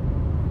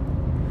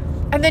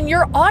 And then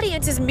your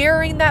audience is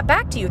mirroring that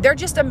back to you. They're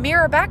just a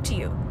mirror back to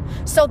you.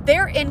 So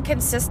they're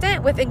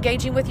inconsistent with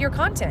engaging with your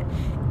content.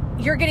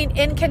 You're getting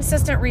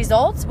inconsistent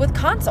results with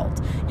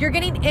consults. You're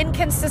getting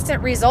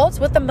inconsistent results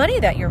with the money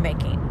that you're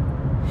making.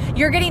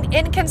 You're getting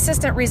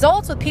inconsistent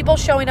results with people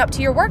showing up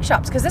to your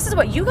workshops, because this is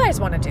what you guys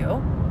want to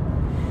do.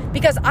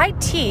 Because I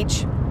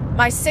teach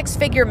my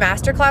 6-figure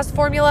masterclass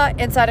formula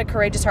inside of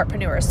Courageous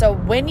Heartpreneur. So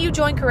when you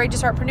join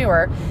Courageous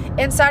Heartpreneur,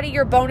 inside of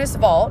your bonus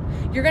vault,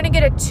 you're going to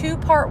get a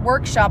 2-part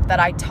workshop that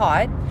I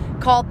taught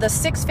called the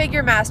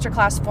 6-figure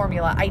masterclass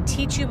formula. I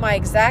teach you my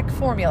exact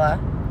formula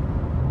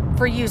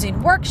for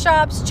using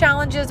workshops,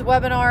 challenges,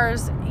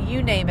 webinars,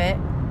 you name it,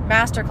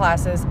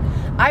 masterclasses.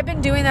 I've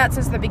been doing that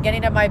since the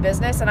beginning of my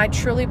business, and I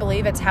truly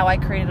believe it's how I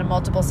created a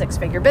multiple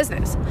 6-figure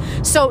business.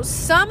 So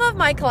some of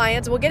my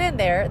clients will get in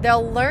there,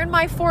 they'll learn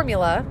my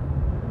formula,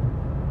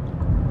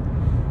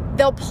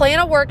 they'll plan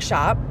a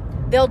workshop,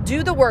 they'll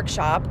do the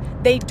workshop,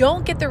 they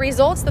don't get the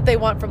results that they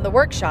want from the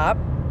workshop,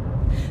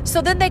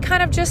 so then they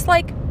kind of just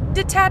like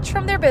detach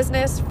from their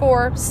business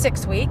for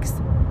 6 weeks.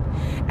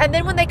 And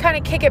then when they kind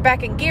of kick it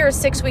back in gear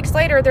 6 weeks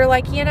later, they're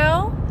like, you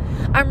know,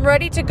 I'm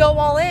ready to go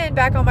all in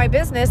back on my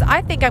business.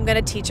 I think I'm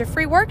going to teach a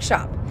free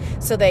workshop.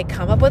 So they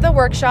come up with a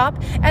workshop,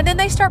 and then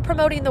they start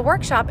promoting the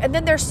workshop, and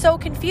then they're so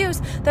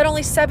confused that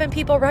only 7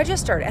 people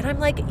registered. And I'm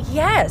like,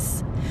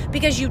 yes,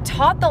 because you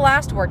taught the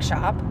last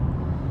workshop.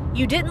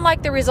 You didn't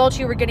like the results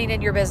you were getting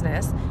in your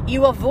business.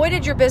 You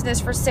avoided your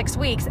business for 6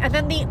 weeks. And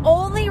then the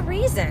only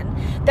reason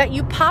that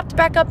you popped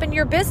back up in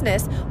your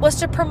business was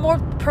to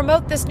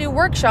promote this new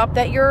workshop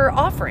that you're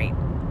offering.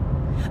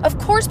 Of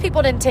course,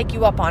 people didn't take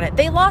you up on it.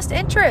 They lost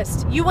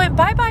interest. You went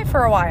bye-bye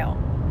for a while.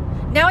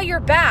 Now you're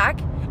back,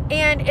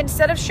 and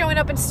instead of showing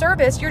up in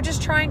service, you're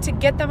just trying to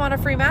get them on a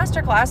free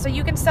masterclass so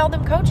you can sell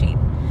them coaching.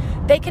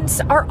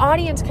 Our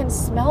audience can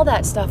smell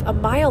that stuff a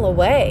mile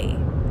away.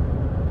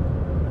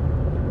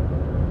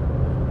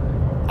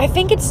 I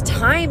think it's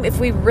time, if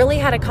we really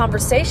had a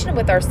conversation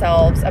with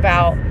ourselves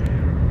about,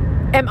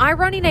 am I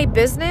running a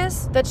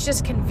business that's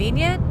just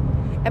convenient?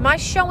 Am I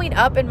showing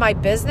up in my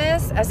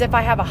business as if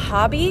I have a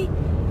hobby?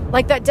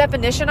 Like that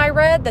definition I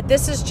read, that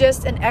this is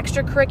just an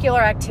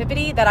extracurricular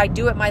activity that I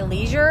do at my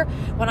leisure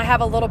when I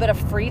have a little bit of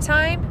free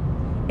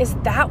time? Is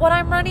that what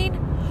I'm running?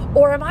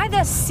 Or am I the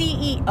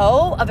CEO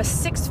of a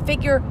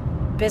 6-figure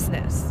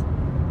business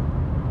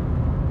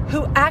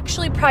who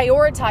actually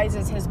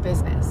prioritizes his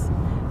business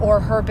or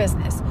her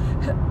business?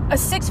 A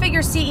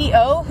 6-figure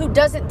CEO who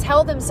doesn't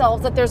tell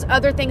themselves that there's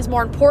other things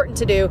more important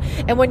to do,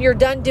 and when you're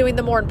done doing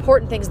the more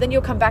important things, then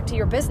you'll come back to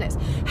your business.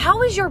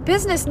 How is your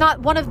business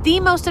not one of the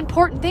most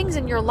important things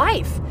in your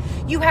life?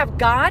 You have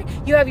God,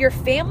 you have your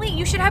family,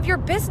 you should have your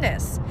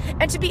business.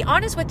 And to be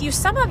honest with you,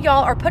 some of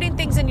y'all are putting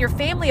things in your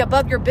family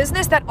above your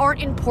business that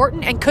aren't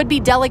important and could be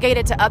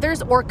delegated to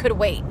others or could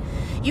wait.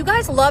 You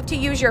guys love to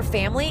use your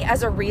family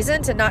as a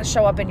reason to not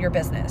show up in your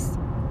business.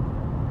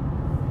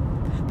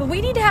 But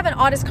we need to have an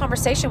honest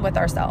conversation with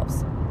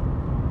ourselves.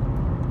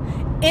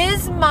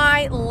 Is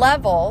my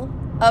level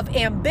of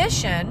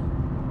ambition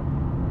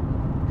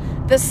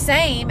the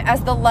same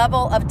as the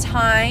level of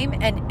time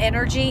and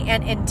energy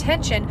and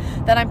intention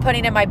that I'm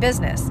putting in my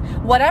business?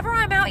 Whatever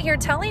I'm out here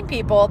telling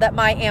people that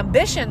my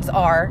ambitions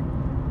are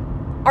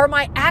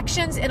my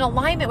actions in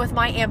alignment with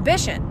my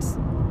ambitions?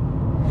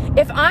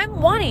 If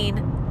I'm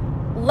wanting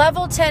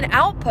level 10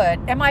 output,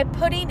 am I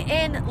putting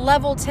in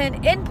level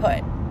 10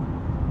 input?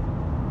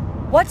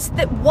 What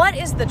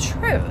is the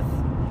truth?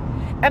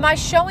 Am I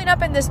showing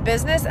up in this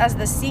business as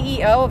the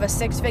CEO of a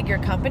 6-figure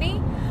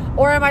company?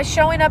 Or am I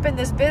showing up in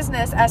this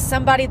business as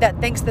somebody that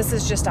thinks this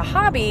is just a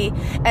hobby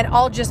and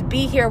I'll just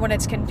be here when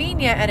it's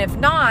convenient, and if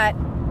not,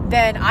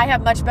 then I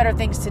have much better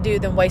things to do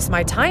than waste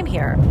my time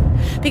here?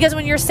 Because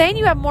when you're saying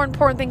you have more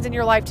important things in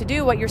your life to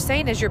do, what you're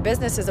saying is your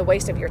business is a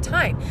waste of your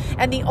time.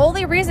 And the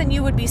only reason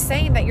you would be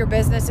saying that your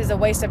business is a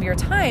waste of your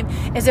time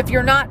is if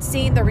you're not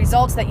seeing the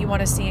results that you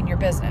want to see in your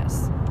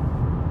business.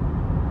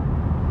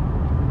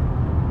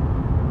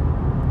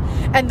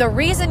 And the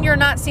reason you're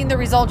not seeing the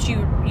results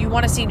you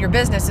want to see in your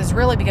business is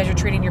really because you're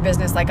treating your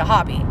business like a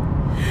hobby.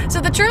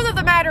 So the truth of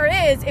the matter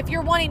is, if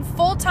you're wanting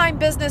full-time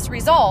business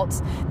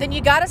results, then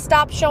you got to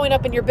stop showing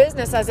up in your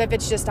business as if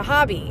it's just a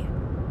hobby,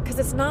 because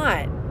it's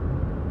not.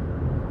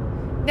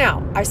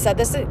 Now, I said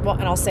this, and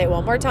I'll say it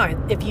one more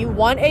time. If you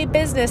want a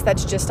business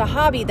that's just a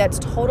hobby, that's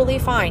totally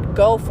fine.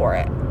 Go for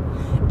it.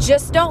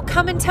 Just don't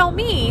come and tell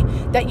me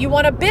that you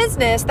want a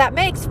business that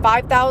makes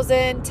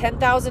 $5,000, $10,000,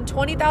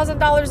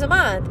 $20,000 a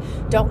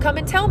month. Don't come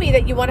and tell me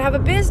that you want to have a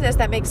business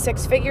that makes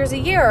 6 figures a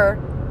year.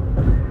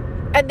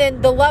 And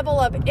then the level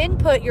of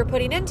input you're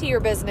putting into your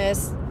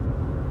business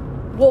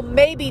will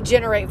maybe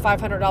generate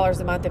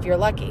 $500 a month if you're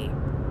lucky.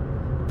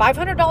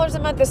 $500 a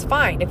month is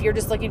fine if you're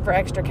just looking for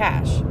extra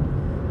cash.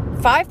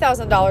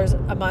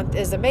 $5,000 a month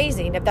is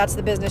amazing if that's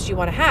the business you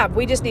want to have.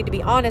 We just need to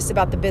be honest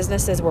about the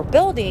businesses we're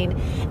building,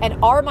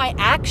 and are my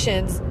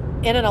actions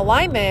in an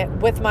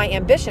alignment with my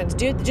ambitions?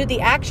 Do the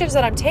actions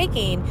that I'm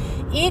taking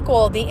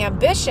equal the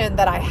ambition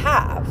that I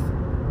have?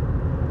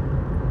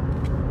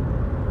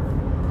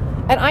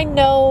 And I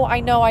know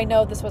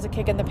this was a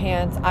kick in the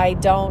pants. I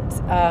don't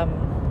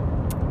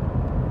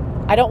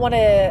want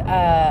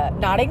to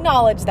not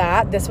acknowledge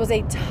that. This was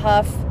a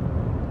tough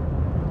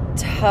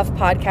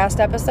podcast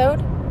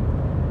episode.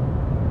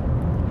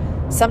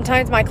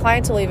 Sometimes my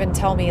clients will even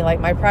tell me,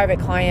 like my private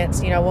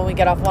clients, when we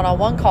get off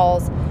one-on-one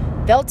calls,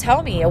 they'll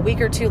tell me a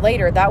week or two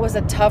later, that was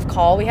a tough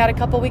call we had a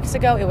couple weeks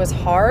ago. It was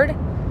hard,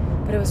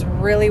 but it was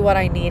really what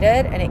I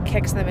needed, and it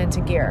kicks them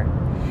into gear.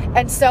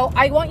 And so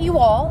I want you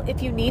all,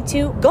 if you need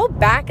to, go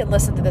back and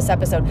listen to this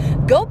episode.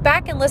 Go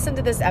back and listen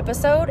to this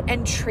episode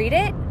and treat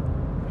it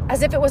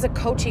as if it was a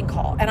coaching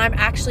call and I'm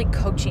actually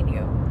coaching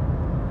you.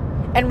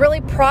 And really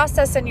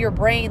process in your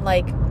brain,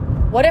 like,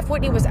 what if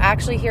Whitney was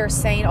actually here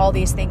saying all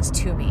these things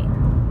to me?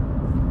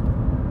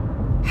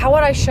 How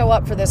would I show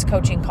up for this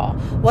coaching call?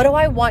 What do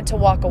I want to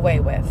walk away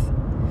with?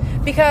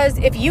 Because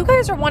if you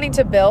guys are wanting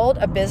to build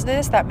a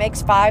business that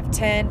makes $5,000,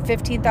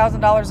 $10,000,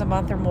 $15,000 a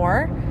month or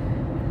more,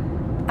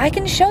 I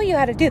can show you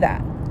how to do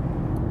that.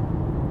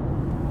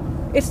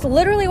 It's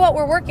literally what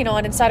we're working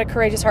on inside of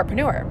Courageous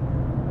Heartpreneur.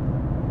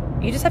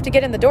 You just have to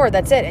get in the door.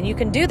 That's it. And you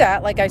can do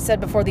that, like I said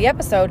before the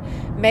episode,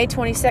 May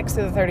 26th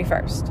through the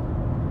 31st.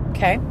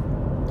 Okay?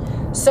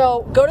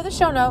 So go to the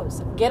show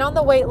notes, get on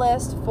the wait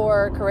list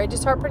for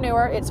Courageous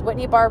Heartpreneur. It's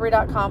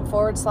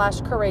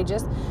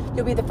whitneybarbery.com/courageous.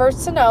 You'll be the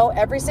first to know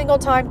every single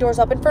time doors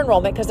open for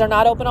enrollment, because they're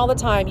not open all the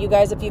time. You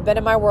guys, if you've been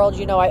in my world,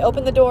 you know I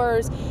open the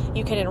doors,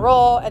 you can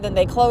enroll, and then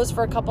they close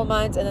for a couple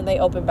months, and then they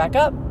open back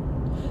up.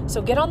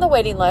 So get on the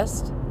waiting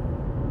list,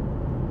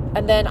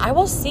 and then I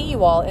will see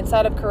you all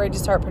inside of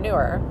Courageous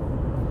Heartpreneur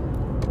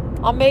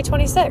on May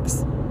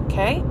 26th.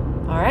 Okay?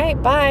 All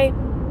right. Bye.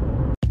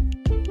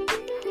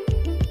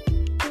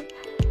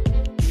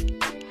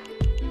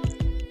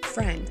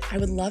 Friend, I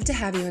would love to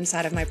have you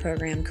inside of my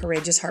program,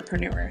 Courageous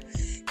Heartpreneur.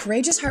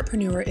 Courageous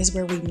Heartpreneur is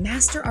where we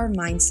master our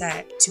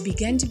mindset to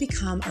begin to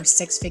become our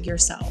 6-figure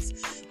self.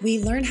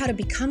 We learn how to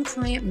become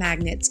client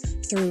magnets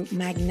through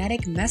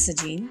magnetic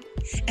messaging,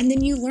 and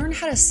then you learn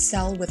how to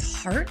sell with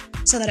heart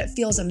so that it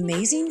feels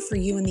amazing for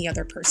you and the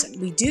other person.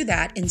 We do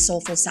that in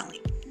soulful selling.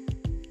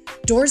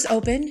 Doors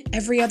open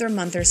every other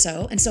month or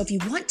so, and so if you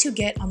want to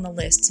get on the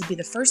list to be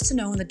the first to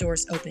know when the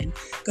doors open,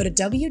 go to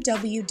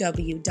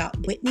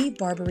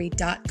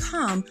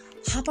www.whitneybarbery.com,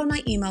 hop on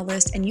my email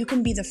list, and you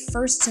can be the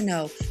first to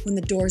know when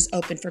the doors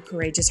open for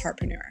Courageous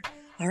Heartpreneur.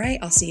 All right,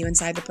 I'll see you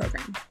inside the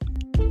program.